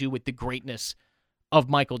like I do with the greatness of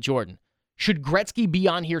Michael Jordan. Should Gretzky be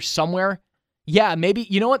on here somewhere? Yeah, maybe,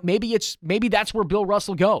 you know what? Maybe that's where Bill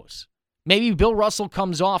Russell goes. Maybe Bill Russell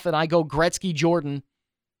comes off and I go Gretzky, Jordan,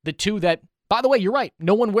 the two that, by the way, you're right.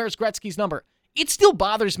 No one wears Gretzky's number. It still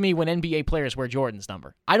bothers me when NBA players wear Jordan's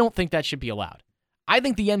number. I don't think that should be allowed. I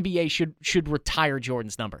think the NBA should retire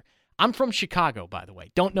Jordan's number. I'm from Chicago, by the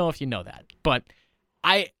way. Don't know if you know that. But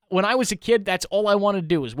when I was a kid, that's all I wanted to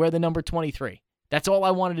do was wear the number 23. That's all I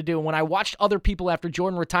wanted to do. And when I watched other people after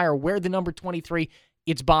Jordan retire wear the number 23,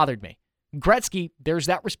 it's bothered me. Gretzky, there's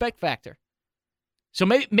that respect factor. So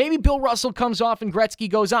maybe Bill Russell comes off and Gretzky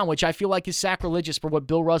goes on, which I feel like is sacrilegious for what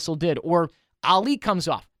Bill Russell did. Or Ali comes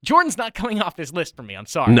off. Jordan's not coming off this list for me. I'm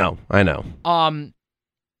sorry. No, I know.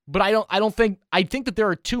 But I think that there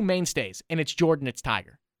are two mainstays, and it's Jordan, it's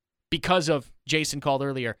Tiger. Because of, Jason called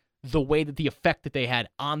earlier, the way that the effect that they had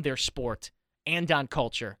on their sport and on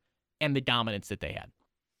culture and the dominance that they had.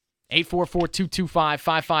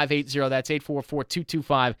 844-225-5580. That's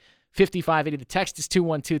 844-225-5580. The text is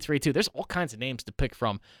 21232. There's all kinds of names to pick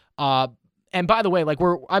from. And by the way, like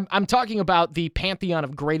I'm talking about the pantheon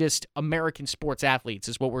of greatest American sports athletes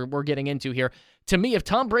is what we're getting into here. To me, if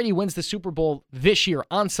Tom Brady wins the Super Bowl this year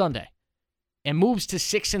on Sunday and moves to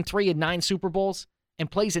 6-3 in 9 Super Bowls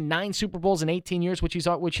and plays in 9 Super Bowls in 18 years, which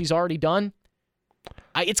he's already done,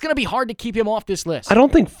 it's going to be hard to keep him off this list. I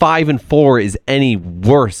don't think 5-4 is any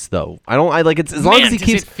worse, though. I like it's as long as he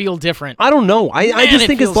keeps. Does it feel different? I don't know. I just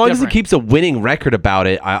think as long as he different. keeps a winning record about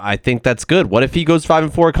it, I think that's good. What if he goes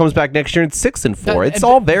 5-4, comes back next year and 6-4? It's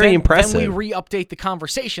all very impressive. Then we re-update the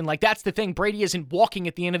conversation. Like that's the thing. Brady isn't walking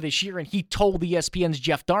at the end of this year, and he told ESPN's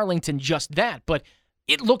Jeff Darlington just that. But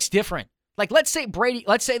it looks different. Like let's say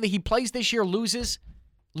that he plays this year, loses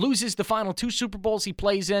the final 2 Super Bowls he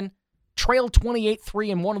plays in. Trailed 28-3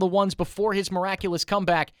 in one of the ones before his miraculous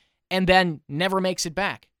comeback, and then never makes it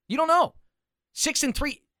back. You don't know.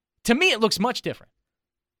 6-3, to me, it looks much different.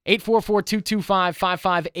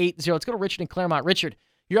 844-225-5580. Let's go to Richard in Claremont. Richard,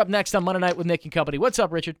 you're up next on Monday Night with Nick and Company. What's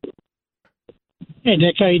up, Richard? Hey,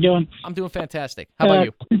 Nick, how you doing? I'm doing fantastic. How about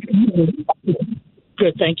you?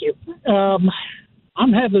 Good, thank you.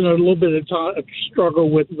 I'm having a little bit of struggle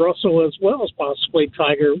with Russell as well as possibly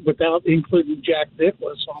Tiger without including Jack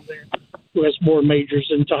Nicklaus on there, who has more majors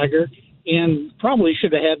than Tiger, and probably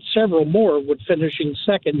should have had several more with finishing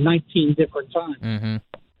second 19 different times. Mm-hmm.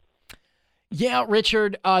 Yeah,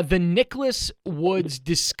 Richard, the Nicklaus Woods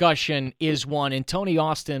discussion is one, and Tony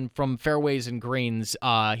Austin from Fairways and Greens,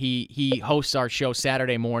 he hosts our show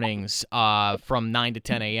Saturday mornings from 9 to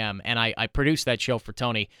 10 a.m., and I produce that show for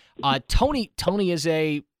Tony. Tony's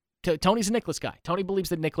a Nicklaus guy. Tony believes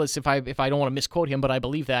that Nicklaus, if I don't want to misquote him, but I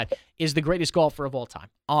believe that, is the greatest golfer of all time.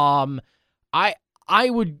 I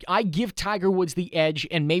give Tiger Woods the edge,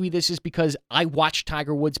 and maybe this is because I watch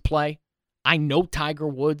Tiger Woods play. I know Tiger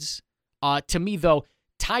Woods. To me, though,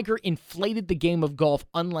 Tiger inflated the game of golf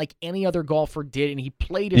unlike any other golfer did, and he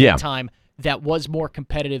played at a time that was more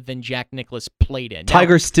competitive than Jack Nicklaus played in.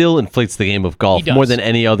 Tiger still inflates the game of golf more than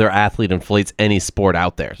any other athlete inflates any sport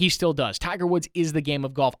out there. He still does. Tiger Woods is the game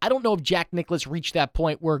of golf. I don't know if Jack Nicklaus reached that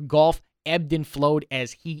point where golf ebbed and flowed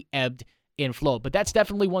as he ebbed and flowed, but that's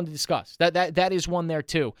definitely one to discuss. That is one there,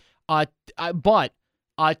 too. But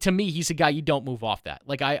to me, he's a guy you don't move off that.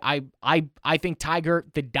 Like I think Tiger,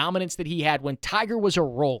 the dominance that he had when Tiger was a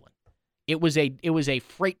rolling, it was a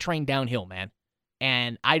freight train downhill, man.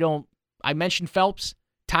 And I mentioned Phelps,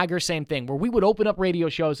 Tiger, same thing, where we would open up radio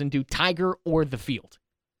shows and do Tiger or the field.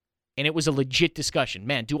 And it was a legit discussion.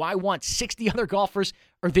 Man, do I want 60 other golfers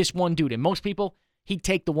or this one dude? And most people, he'd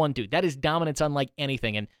take the one dude. That is dominance unlike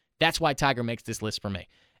anything. And that's why Tiger makes this list for me.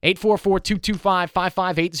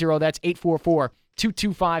 844-225-5580. That's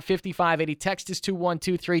 844-225-5580. Text is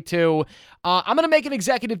 21232. I'm going to make an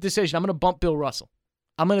executive decision. I'm going to bump Bill Russell.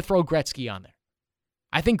 I'm going to throw Gretzky on there.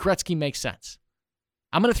 I think Gretzky makes sense.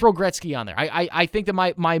 I'm going to throw Gretzky on there. I think that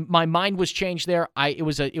my mind was changed there. It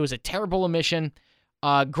was a terrible omission.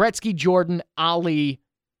 Gretzky, Jordan, Ali,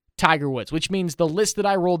 Tiger Woods, which means the list that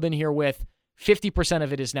I rolled in here with, 50%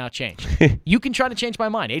 of it is now changed. You can try to change my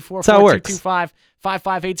mind.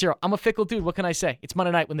 844-225-5580. I'm a fickle dude. What can I say? It's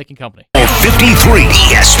Monday Night with Nick and Company. 53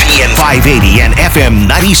 ESPN 580 and FM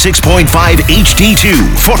 96.5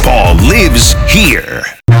 HD2. Football lives here.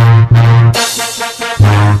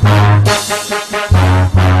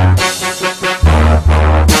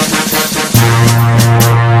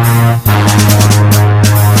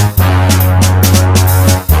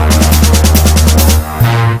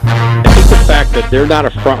 That they're not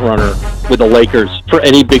a front runner with the Lakers for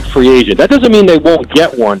any big free agent. That doesn't mean they won't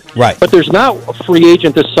get one. Right. But there's not a free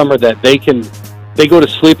agent this summer that they go to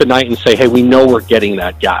sleep at night and say, hey, we know we're getting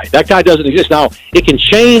that guy. That guy doesn't exist. Now, it can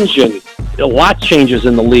change, and a lot changes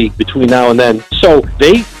in the league between now and then. So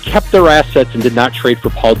they kept their assets and did not trade for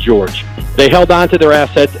Paul George. They held on to their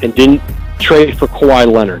assets and didn't trade for Kawhi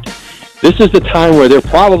Leonard. This is the time where they're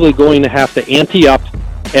probably going to have to ante up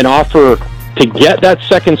and offer to get that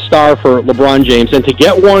second star for LeBron James, and to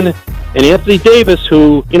get one in Anthony Davis,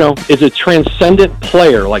 who, is a transcendent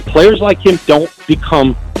player. Like, players like him don't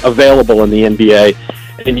become available in the NBA.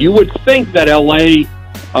 And you would think that LA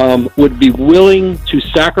would be willing to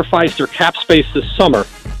sacrifice their cap space this summer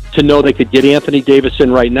to know they could get Anthony Davis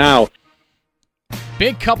in right now.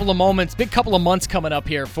 Big couple of months coming up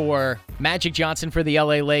here for Magic Johnson for the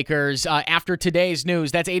LA Lakers. After today's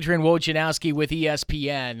news, that's Adrian Wojnarowski with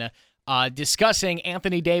ESPN. Discussing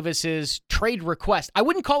Anthony Davis's trade request. I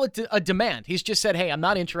wouldn't call it a demand. He's just said, hey, I'm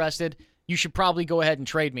not interested. You should probably go ahead and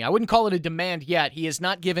trade me. I wouldn't call it a demand yet. He has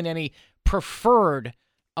not given any preferred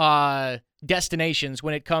destinations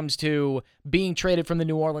when it comes to being traded from the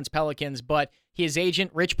New Orleans Pelicans, but his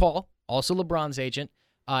agent, Rich Paul, also LeBron's agent,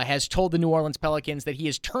 has told the New Orleans Pelicans that he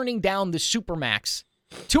is turning down the Supermax,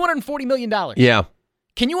 $240 million. Yeah.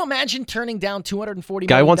 Can you imagine turning down $240 million?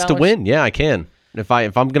 Guy wants to win. Yeah, I can. If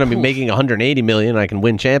I'm going to be making $180 million, I can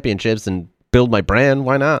win championships and build my brand.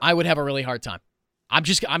 Why not? I would have a really hard time.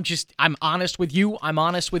 I'm honest with you. I'm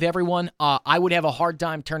honest with everyone. I would have a hard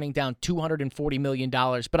time turning down $240 million.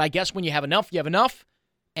 But I guess when you have enough, you have enough,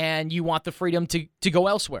 and you want the freedom to go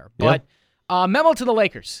elsewhere. But memo to the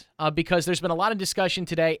Lakers, because there's been a lot of discussion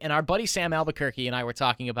today, and our buddy Sam Albuquerque and I were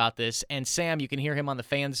talking about this. And Sam, you can hear him on the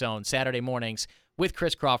Fan Zone Saturday mornings with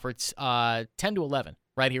Chris Crawford, 10 to 11,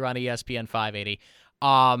 right here on ESPN 580.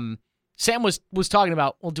 Sam was talking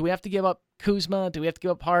about, well, do we have to give up Kuzma? Do we have to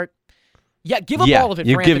give up Hart? Yeah, give up all of it.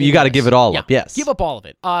 You got to give it all up. Yes, give up all of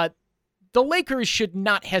it. The Lakers should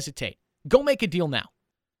not hesitate. Go make a deal now,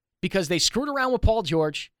 because they screwed around with Paul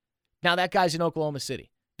George. Now that guy's in Oklahoma City.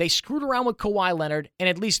 They screwed around with Kawhi Leonard, and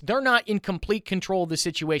at least they're not in complete control of the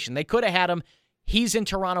situation. They could have had him. He's in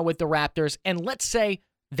Toronto with the Raptors, and let's say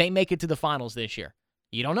they make it to the finals this year.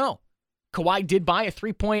 You don't know. Kawhi did buy a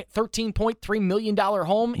 $13.3 million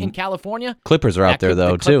home in California. Clippers are out there,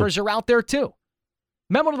 though, too. The Clippers are out there, too.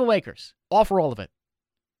 Memo to the Lakers. Offer all of it.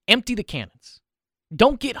 Empty the cannons.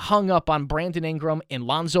 Don't get hung up on Brandon Ingram and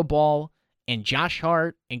Lonzo Ball and Josh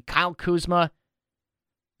Hart and Kyle Kuzma.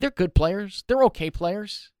 They're good players. They're okay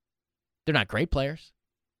players. They're not great players.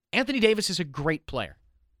 Anthony Davis is a great player.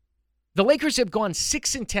 The Lakers have gone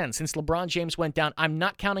 6-10 since LeBron James went down. I'm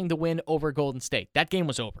not counting the win over Golden State. That game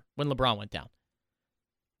was over when LeBron went down.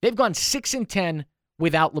 They've gone 6-10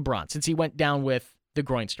 without LeBron since he went down with the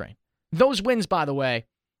groin strain. Those wins, by the way,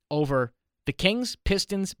 over the Kings,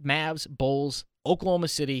 Pistons, Mavs, Bulls, Oklahoma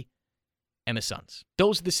City, and the Suns.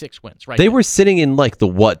 Those are the 6 wins, right? They were sitting in like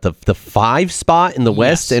the 5 spot in the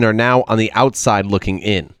West and are now on the outside looking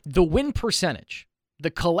in. The win percentage, the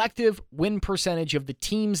collective win percentage of the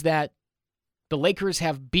teams that the Lakers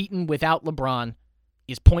have beaten without LeBron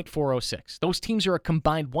is .406. Those teams are a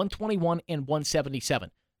combined 121 and 177.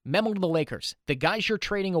 Memo to the Lakers. The guys you're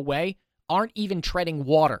trading away aren't even treading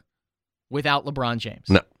water without LeBron James.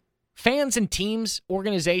 No. Fans and teams,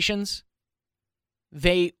 organizations,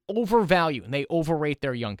 they overvalue and they overrate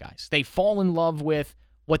their young guys. They fall in love with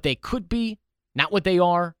what they could be, not what they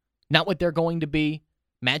are, not what they're going to be.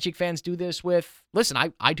 Magic fans do this with, listen,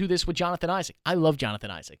 I do this with Jonathan Isaac. I love Jonathan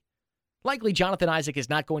Isaac. Likely Jonathan Isaac is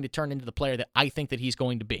not going to turn into the player that I think that he's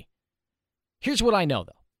going to be. Here's what I know,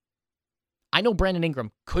 though. I know Brandon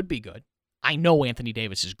Ingram could be good. I know Anthony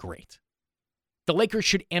Davis is great. The Lakers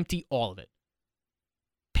should empty all of it.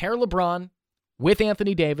 Pair LeBron with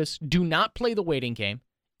Anthony Davis. Do not play the waiting game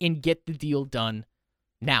and get the deal done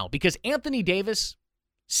now. Because Anthony Davis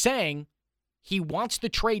saying he wants the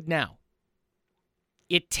trade now,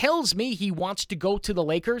 it tells me he wants to go to the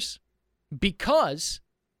Lakers because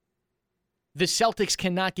the Celtics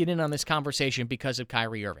cannot get in on this conversation because of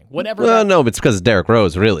Kyrie Irving. Whatever. Well, no, it's because of Derrick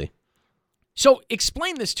Rose, really. So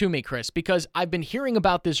explain this to me, Chris, because I've been hearing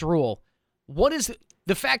about this rule. What is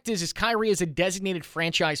the fact is Kyrie is a designated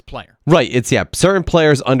franchise player. Right. It's certain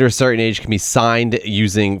players under a certain age can be signed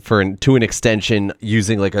to an extension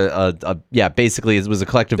using like basically it was a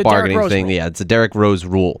collective bargaining thing. Rule. Yeah, it's a Derrick Rose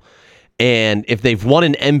rule. And if they've won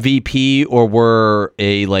an MVP or were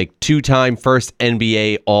a 2-time first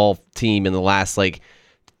NBA all-team in the last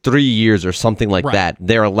 3 years or something like that,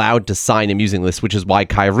 they're allowed to sign him using this, which is why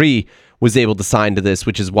Kyrie was able to sign to this,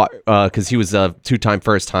 which is why because he was a 2-time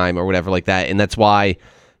first time or whatever like that. And that's why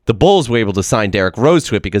the Bulls were able to sign Derrick Rose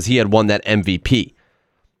to it, because he had won that MVP.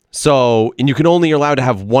 So, and you can only allowed to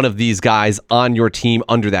have one of these guys on your team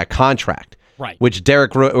under that contract. Right. Which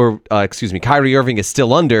Kyrie Irving is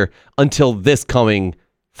still under until this coming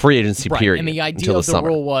free agency period. And the idea of the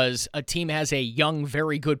rule was a team has a young,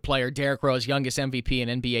 very good player, Derrick Rose, youngest MVP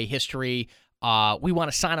in NBA history. We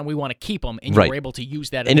want to sign him, we want to keep him, and you were able to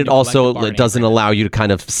use that. And it also doesn't allow you to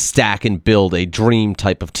kind of stack and build a dream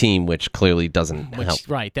type of team, which clearly doesn't help.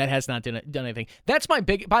 Right, that has not done anything. That's my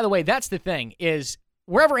big. By the way, that's the thing is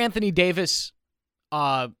wherever Anthony Davis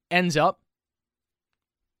ends up,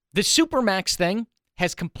 the Supermax thing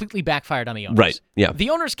has completely backfired on the owners. Right, yeah. The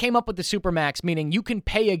owners came up with the Supermax, meaning you can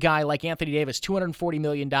pay a guy like Anthony Davis $240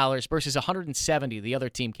 million versus $170 the other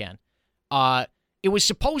team can. It was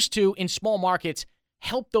supposed to, in small markets,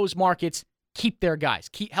 help those markets keep their guys.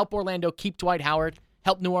 Help Orlando keep Dwight Howard.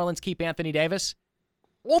 Help New Orleans keep Anthony Davis.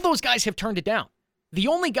 All those guys have turned it down. The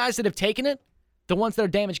only guys that have taken it, the ones that are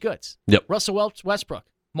damaged goods. Yep. Russell Westbrook,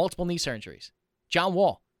 multiple knee surgeries. John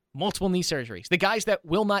Wall, multiple knee surgeries. The guys that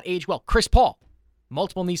will not age well. Chris Paul,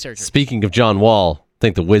 multiple knee surgeries. Speaking of John Wall,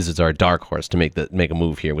 think the Wizards are a dark horse to make a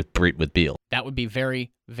move here with Beal. That would be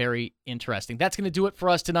very, very interesting. That's going to do it for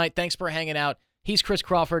us tonight. Thanks for hanging out. He's Chris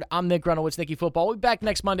Crawford. I'm Nick Grunowitz, Nicky Football. We'll be back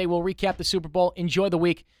next Monday. We'll recap the Super Bowl. Enjoy the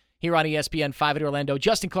week here on ESPN 580 Orlando.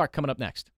 Justin Clark coming up next.